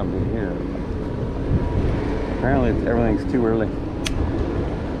probably get something here. Apparently everything's too early.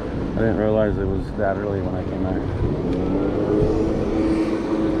 I didn't realize it was that early when I came out.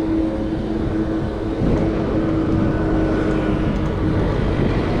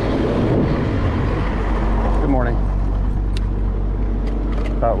 Good morning.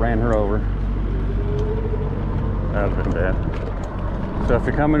 About ran her over. That would have been bad. So if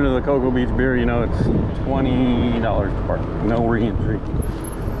you're coming to the Cocoa Beach Beer, you know it's $20 to park. No re-entry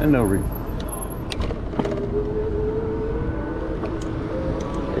and no re.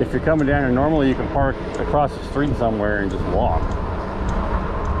 If you're coming down here, normally you can park across the street somewhere and just walk.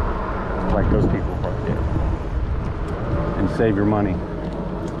 Like those people park there. And save your money.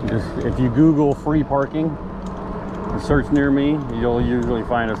 Just if you Google free parking and search near me, you'll usually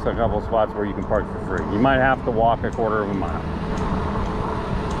find us a couple spots where you can park for free. You might have to walk a quarter of a mile.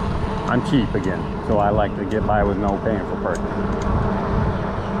 I'm cheap again, so I like to get by with no paying for parking.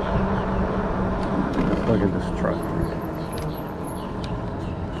 Just look at this truck.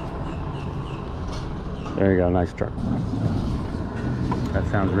 There you go, nice truck. That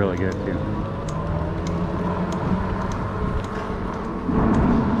sounds really good too.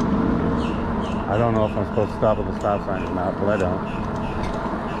 I don't know if I'm supposed to stop at the stop sign or not, but I don't.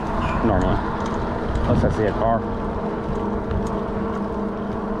 Normally. Unless I see a car.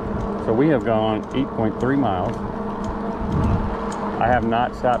 So we have gone 8.3 miles. I have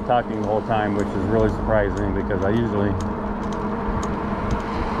not stopped talking the whole time, which is really surprising because I usually...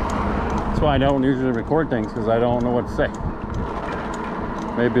 That's why I don't usually record things, because I don't know what to say.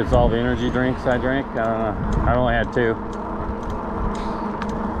 Maybe it's all the energy drinks I drank. I don't know. I only had 2.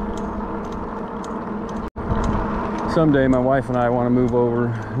 Someday my wife and I want to move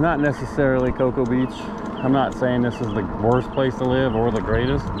over. Not necessarily Cocoa Beach. I'm not saying this is the worst place to live or the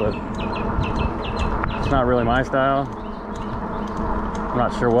greatest, but it's not really my style. I'm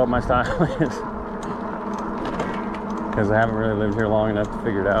not sure what my style is, because I haven't really lived here long enough to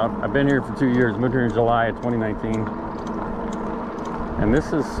figure it out. I've been here for 2 years, moved here in July of 2019. And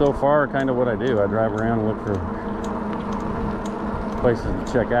this is so far kind of what I do. I drive around and look for places to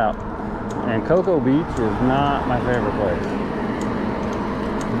check out. And Cocoa Beach is not my favorite place,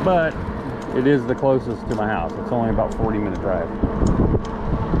 but it is the closest to my house. It's only about 40-minute drive.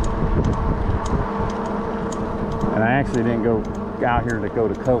 And I actually didn't go out here to go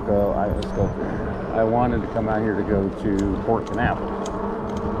to Cocoa. I wanted to come out here to go to Port Canaveral.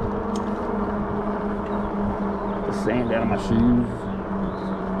 The sand out of my shoes.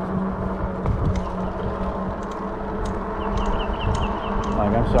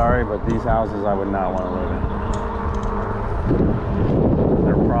 Like, I'm sorry, but these houses I would not want to live in.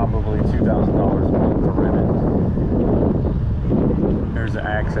 They're probably $2,000 a month to rent it. There's an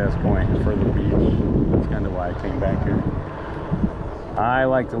access point for the beach. That's kind of why I came back here. I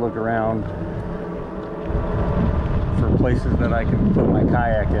like to look around for places that I can put my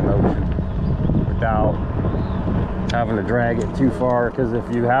kayak in the ocean without having to drag it too far, because if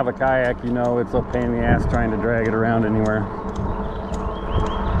you have a kayak, you know it's a pain in the ass trying to drag it around anywhere.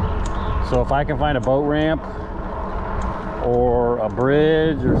 So if I can find a boat ramp or a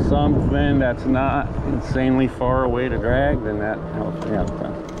bridge or something that's not insanely far away to drag, then that helps me out a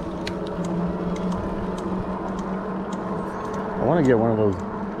ton. I want to get one of those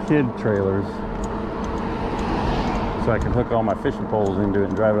kid trailers so I can hook all my fishing poles into it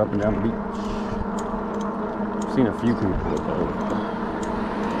and drive it up and down the beach. I've seen a few people with those.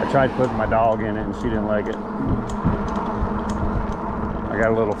 I tried putting my dog in it and she didn't like it. I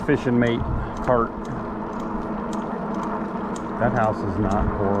got a little fishing mate cart. That house is not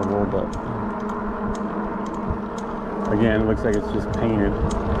horrible, but again, it looks like it's just painted.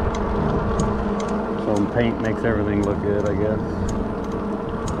 So paint makes everything look good, I guess.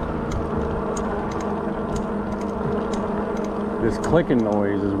 This clicking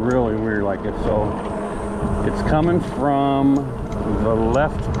noise is really weird. Like, it's coming from the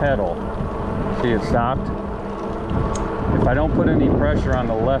left pedal. See, it stopped. If I don't put any pressure on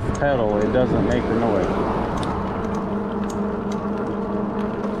the left pedal, it doesn't make the noise.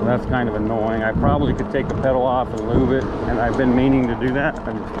 So that's kind of annoying. I probably could take the pedal off and lube it, and I've been meaning to do that.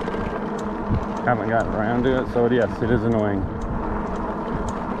 I just haven't gotten around to it. So yes, it is annoying.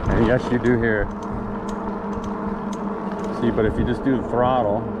 And yes, you do hear it. See, but if you just do the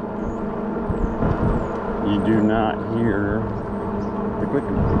throttle, you do not hear the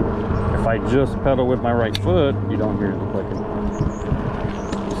clicking. If I just pedal with my right foot, you don't hear the clicking.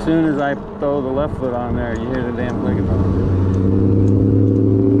 As soon as I throw the left foot on there, you hear the damn clicking.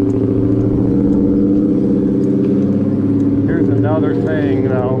 Here's another other thing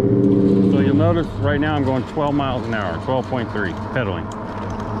though. So you'll notice right now I'm going 12 miles an hour, 12.3 pedaling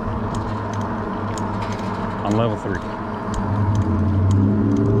on level 3.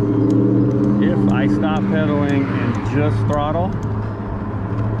 If I stop pedaling and just throttle,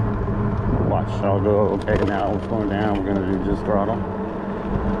 watch, I'll go, okay, now it's going down, we're gonna do just throttle.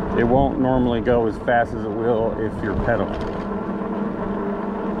 It won't normally go as fast as it will if you're pedaling.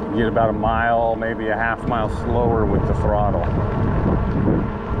 You get about a mile, maybe a half mile slower with the throttle.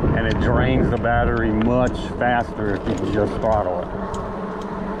 And it drains the battery much faster if you just throttle it.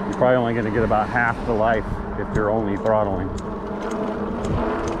 You're probably only gonna get about half the life if you're only throttling.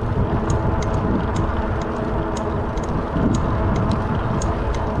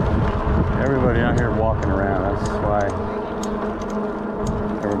 Everybody out here walking around, that's why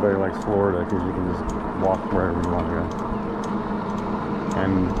everybody likes Florida, because you can just walk wherever you want to go.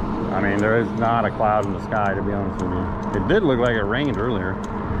 And I mean, there is not a cloud in the sky, to be honest with you. It did look like it rained earlier.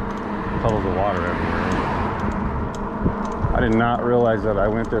 Puddles of water everywhere. I did not realize that I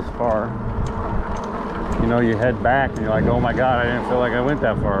went this far. You know, you head back and you're like, oh my God, I didn't feel like I went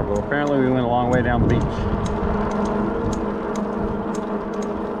that far. Well, apparently we went a long way down the beach.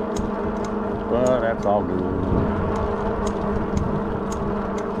 But that's all good.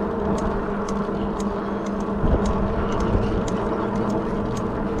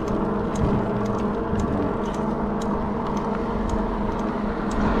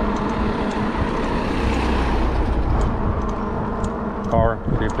 Car,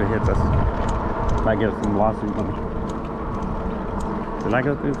 see if it hits us. Might get some lawsuit money. Did I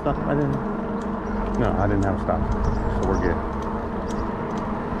go through stuff? I didn't. No, I didn't have a stop. So we're good.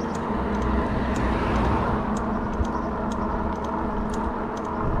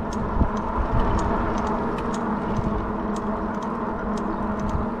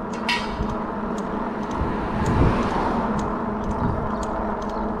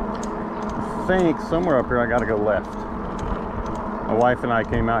 I think somewhere up here I gotta go left. My wife and I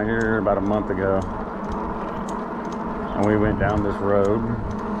came out here about a month ago and we went down this road,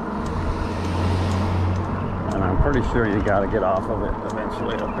 and I'm pretty sure you got to get off of it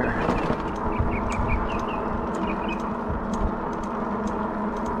eventually up here.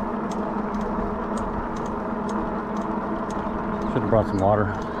 Should have brought some water.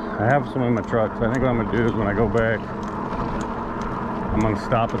 I have some in my truck, so I think what I'm going to do is when I go back, I'm going to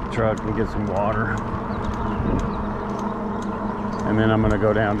stop at the truck and get some water. And then I'm going to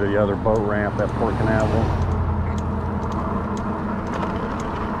go down to the other boat ramp at Port Canaveral.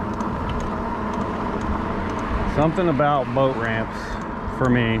 Something about boat ramps, for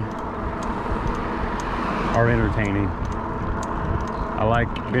me, are entertaining. I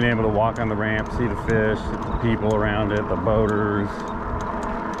like being able to walk on the ramp, see the fish, the people around it, the boaters.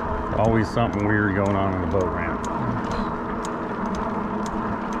 Always something weird going on the boat ramp.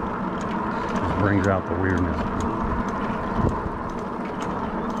 Just brings out the weirdness.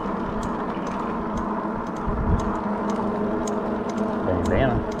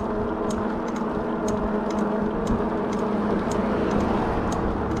 Bandana.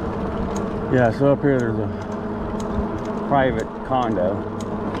 Yeah, so up here there's a private condo.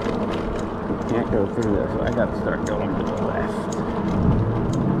 You can't go through there, so I got to start going to the left.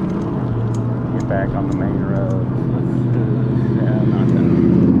 Get back on the main road. Yeah,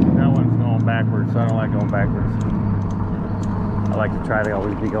 nothing. That one's going backwards, so I don't like going backwards. I like to try to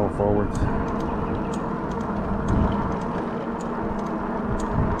always be going forwards.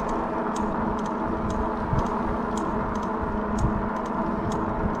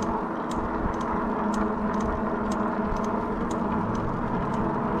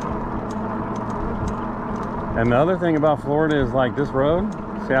 And the other thing about Florida is, like, this road,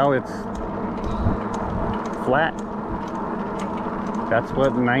 see how it's flat? That's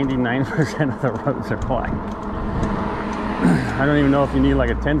what 99% of the roads are like. I don't even know if you need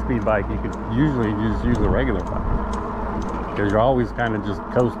like a 10-speed bike. You could usually just use a regular bike, because you're always kind of just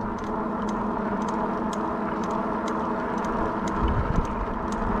coasting.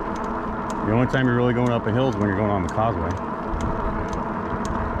 The only time you're really going up a hill is when you're going on the causeway.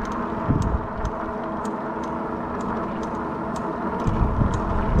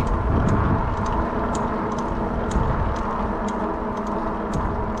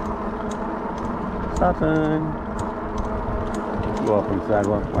 Stop sign. Go up on the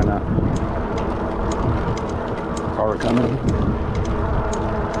sidewalk, why not? Car coming.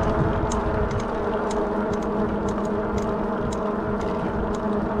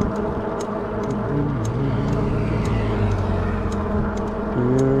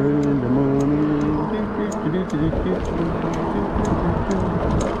 Here in the morning.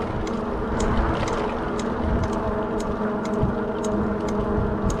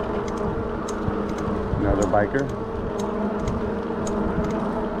 biker.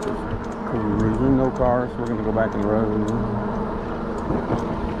 Cruising, no cars, so we're gonna go back on the road.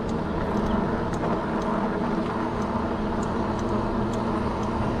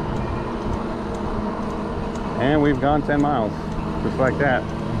 And we've gone 10 miles, just like that.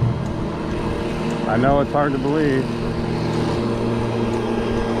 I know it's hard to believe.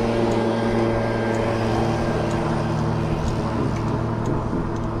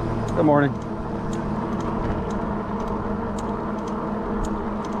 Good morning.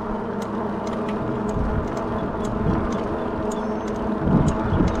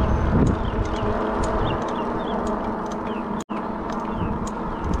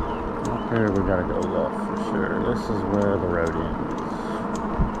 Here we gotta go left for sure. This is where the road ends.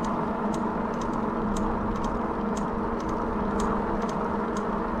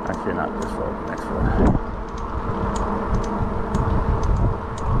 Actually, not this road, next road.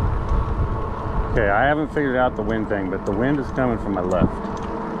 Okay, I haven't figured out the wind thing, but the wind is coming from my left.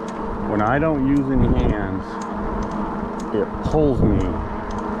 When I don't use any hands, it pulls me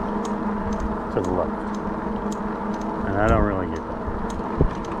to the left. And I don't really get that.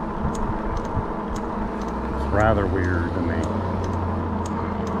 Rather weird to me.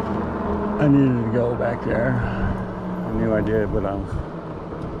 I needed to go back there. I knew I did, but I was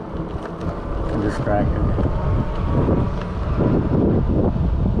distracted.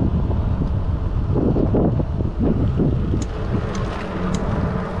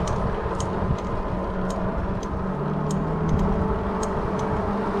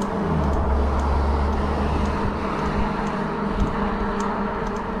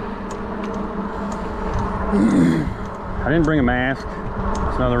 I didn't bring a mask.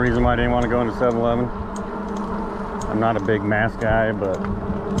 That's another reason why I didn't want to go into 7-Eleven. I'm not a big mask guy, but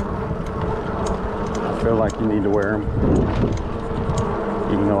I feel like you need to wear them,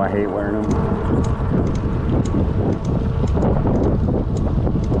 even though I hate wearing them.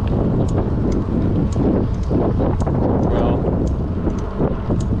 Well,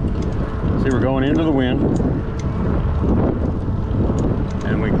 see, we're going into the wind.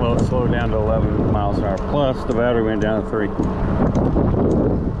 And we slowed down to 11 miles an hour. Plus, the battery went down to 3.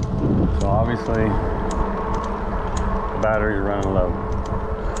 So obviously, the battery's running low.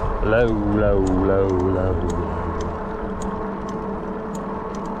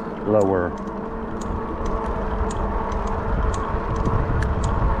 Lower.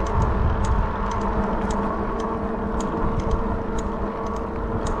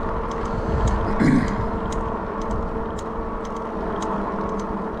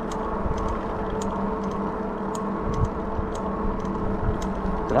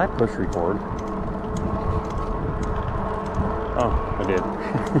 Did I push record? Oh, I did.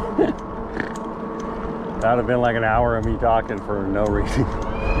 That would have been like an hour of me talking for no reason.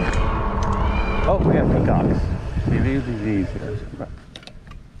 Oh, we have peacocks. See these?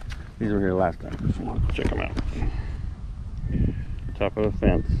 These were here last time. So check them out. Top of the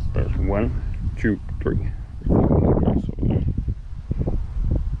fence. There's 1, 2, 3.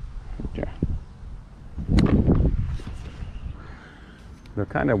 Yeah. They're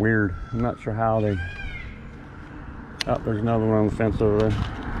kind of weird. I'm not sure how they... Oh, there's another one on the fence over there.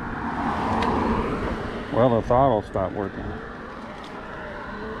 Well, the throttle stopped working.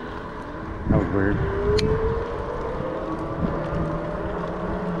 That was weird.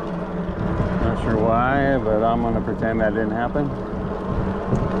 Not sure why, but I'm going to pretend that didn't happen.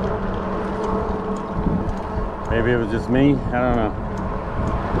 Maybe it was just me. I don't know.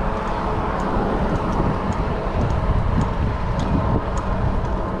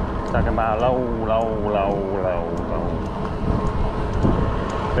 Talking about low.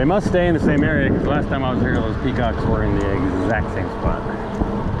 They must stay in the same area because last time I was here, those peacocks were in the exact same spot.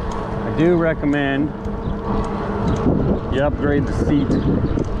 I do recommend you upgrade the seat.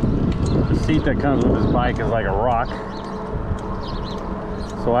 The seat that comes with this bike is like a rock.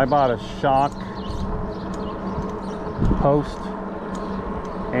 So I bought a shock post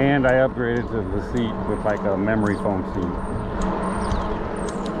and I upgraded to the seat with like a memory foam seat,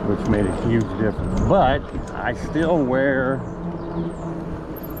 which made a huge difference. But I still wear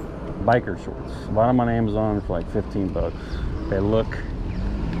biker shorts. Bought them on Amazon for like 15 bucks. They look,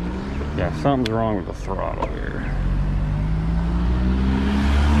 yeah, something's wrong with the throttle here.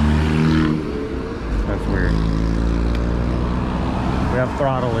 That's weird. We have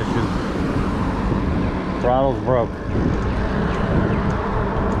throttle issues. Throttle's broke.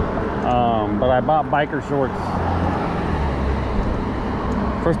 But I bought biker shorts.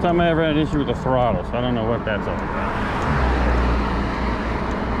 First time I ever had an issue with the throttle, so I don't know what that's all about.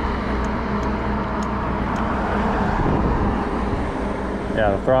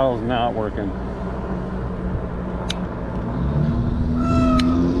 Yeah, the throttle's not working.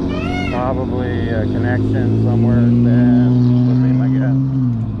 Probably a connection somewhere that would be my guess.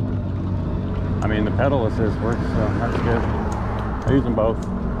 I mean, the pedal assist works, so that's good. I use them both.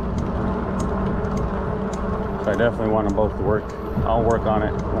 So I definitely want them both to work. I'll work on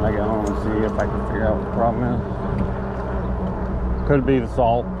it when I get home and see if I can figure out what the problem is. Could be the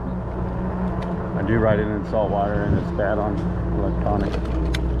salt. I do ride it in salt water and it's bad on electronic.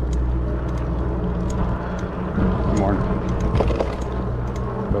 More.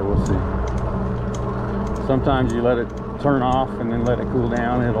 But we'll see. Sometimes you let it turn off and then let it cool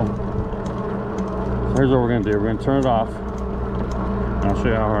down. So here's what we're going to do. We're going to turn it off. And I'll show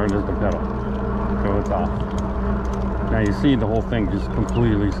you how hard it is to pedal. So it's off. Now you see the whole thing just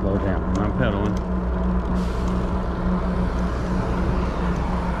completely slowed down. And I'm pedaling.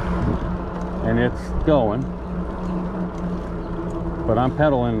 And it's going. But I'm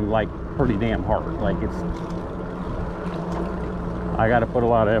pedaling like pretty damn hard. Like I got to put a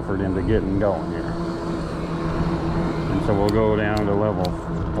lot of effort into getting going here. And so we'll go down to level 4.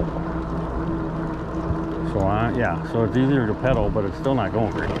 So so it's easier to pedal, but it's still not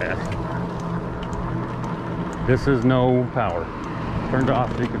going very fast. This is no power. Turned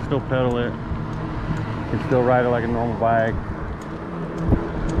off so you can still pedal it. You can still ride it like a normal bike.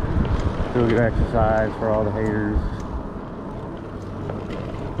 Still get exercise for all the haters.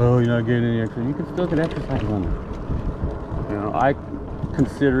 Oh, you're not getting any exercise. You can still get exercise on it. You know, I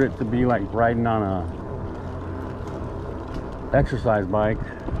consider it to be like riding on a exercise bike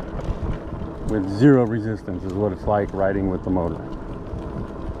with zero resistance is what it's like riding with the motor.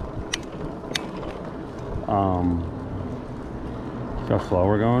 So slow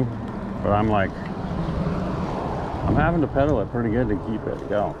we're going, but I'm having to pedal it pretty good to keep it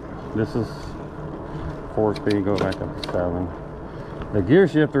going. This is 4 speed, go back up to 7. The gear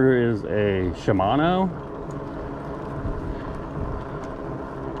shifter is a Shimano,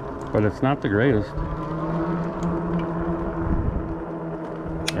 but it's not the greatest.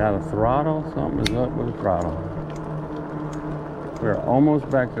 Yeah, the throttle, something is up with the throttle. We're almost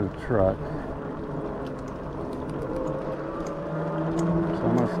back to the truck. So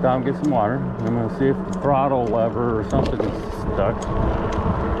I'm gonna stop and get some water. I'm gonna see if the throttle lever or something is stuck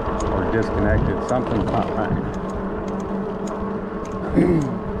or disconnected. Something's not right.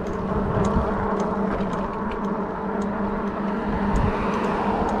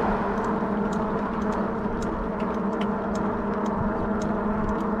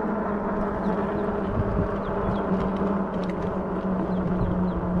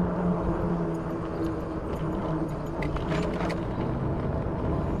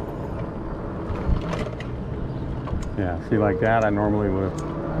 Yeah, see, like that, I normally would have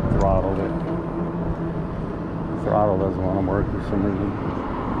throttled it. The throttle doesn't want to work for some reason.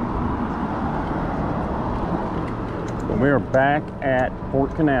 But we are back at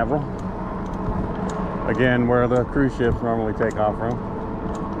Port Canaveral. Again, where the cruise ships normally take off from.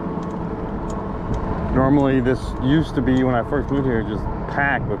 Normally, this used to be, when I first moved here, just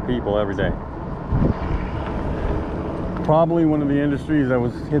packed with people every day. Probably one of the industries that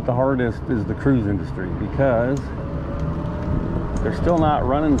was hit the hardest is the cruise industry, because they're still not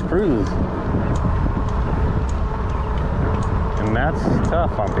running cruises. And that's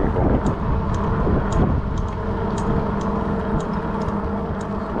tough on people.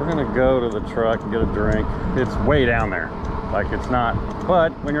 So we're gonna go to the truck and get a drink. It's way down there. Like, it's not,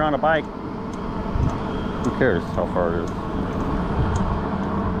 but when you're on a bike, who cares how far it is?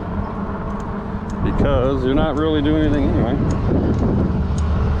 Because you're not really doing anything anyway.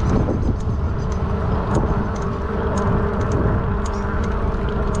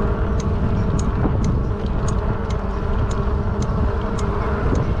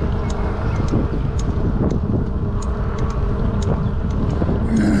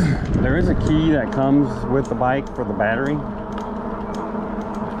 There is a key that comes with the bike for the battery.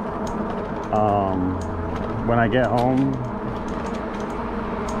 When I get home,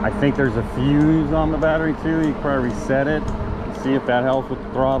 I think there's a fuse on the battery too. You can probably reset it, see if that helps with the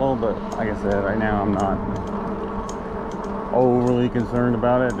throttle, but like I said, right now I'm not overly concerned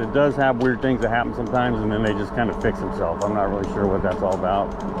about it. It does have weird things that happen sometimes, and then they just kind of fix themselves. I'm not really sure what that's all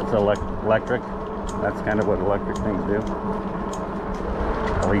about. It's electric. That's kind of what electric things do,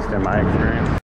 at least in my experience.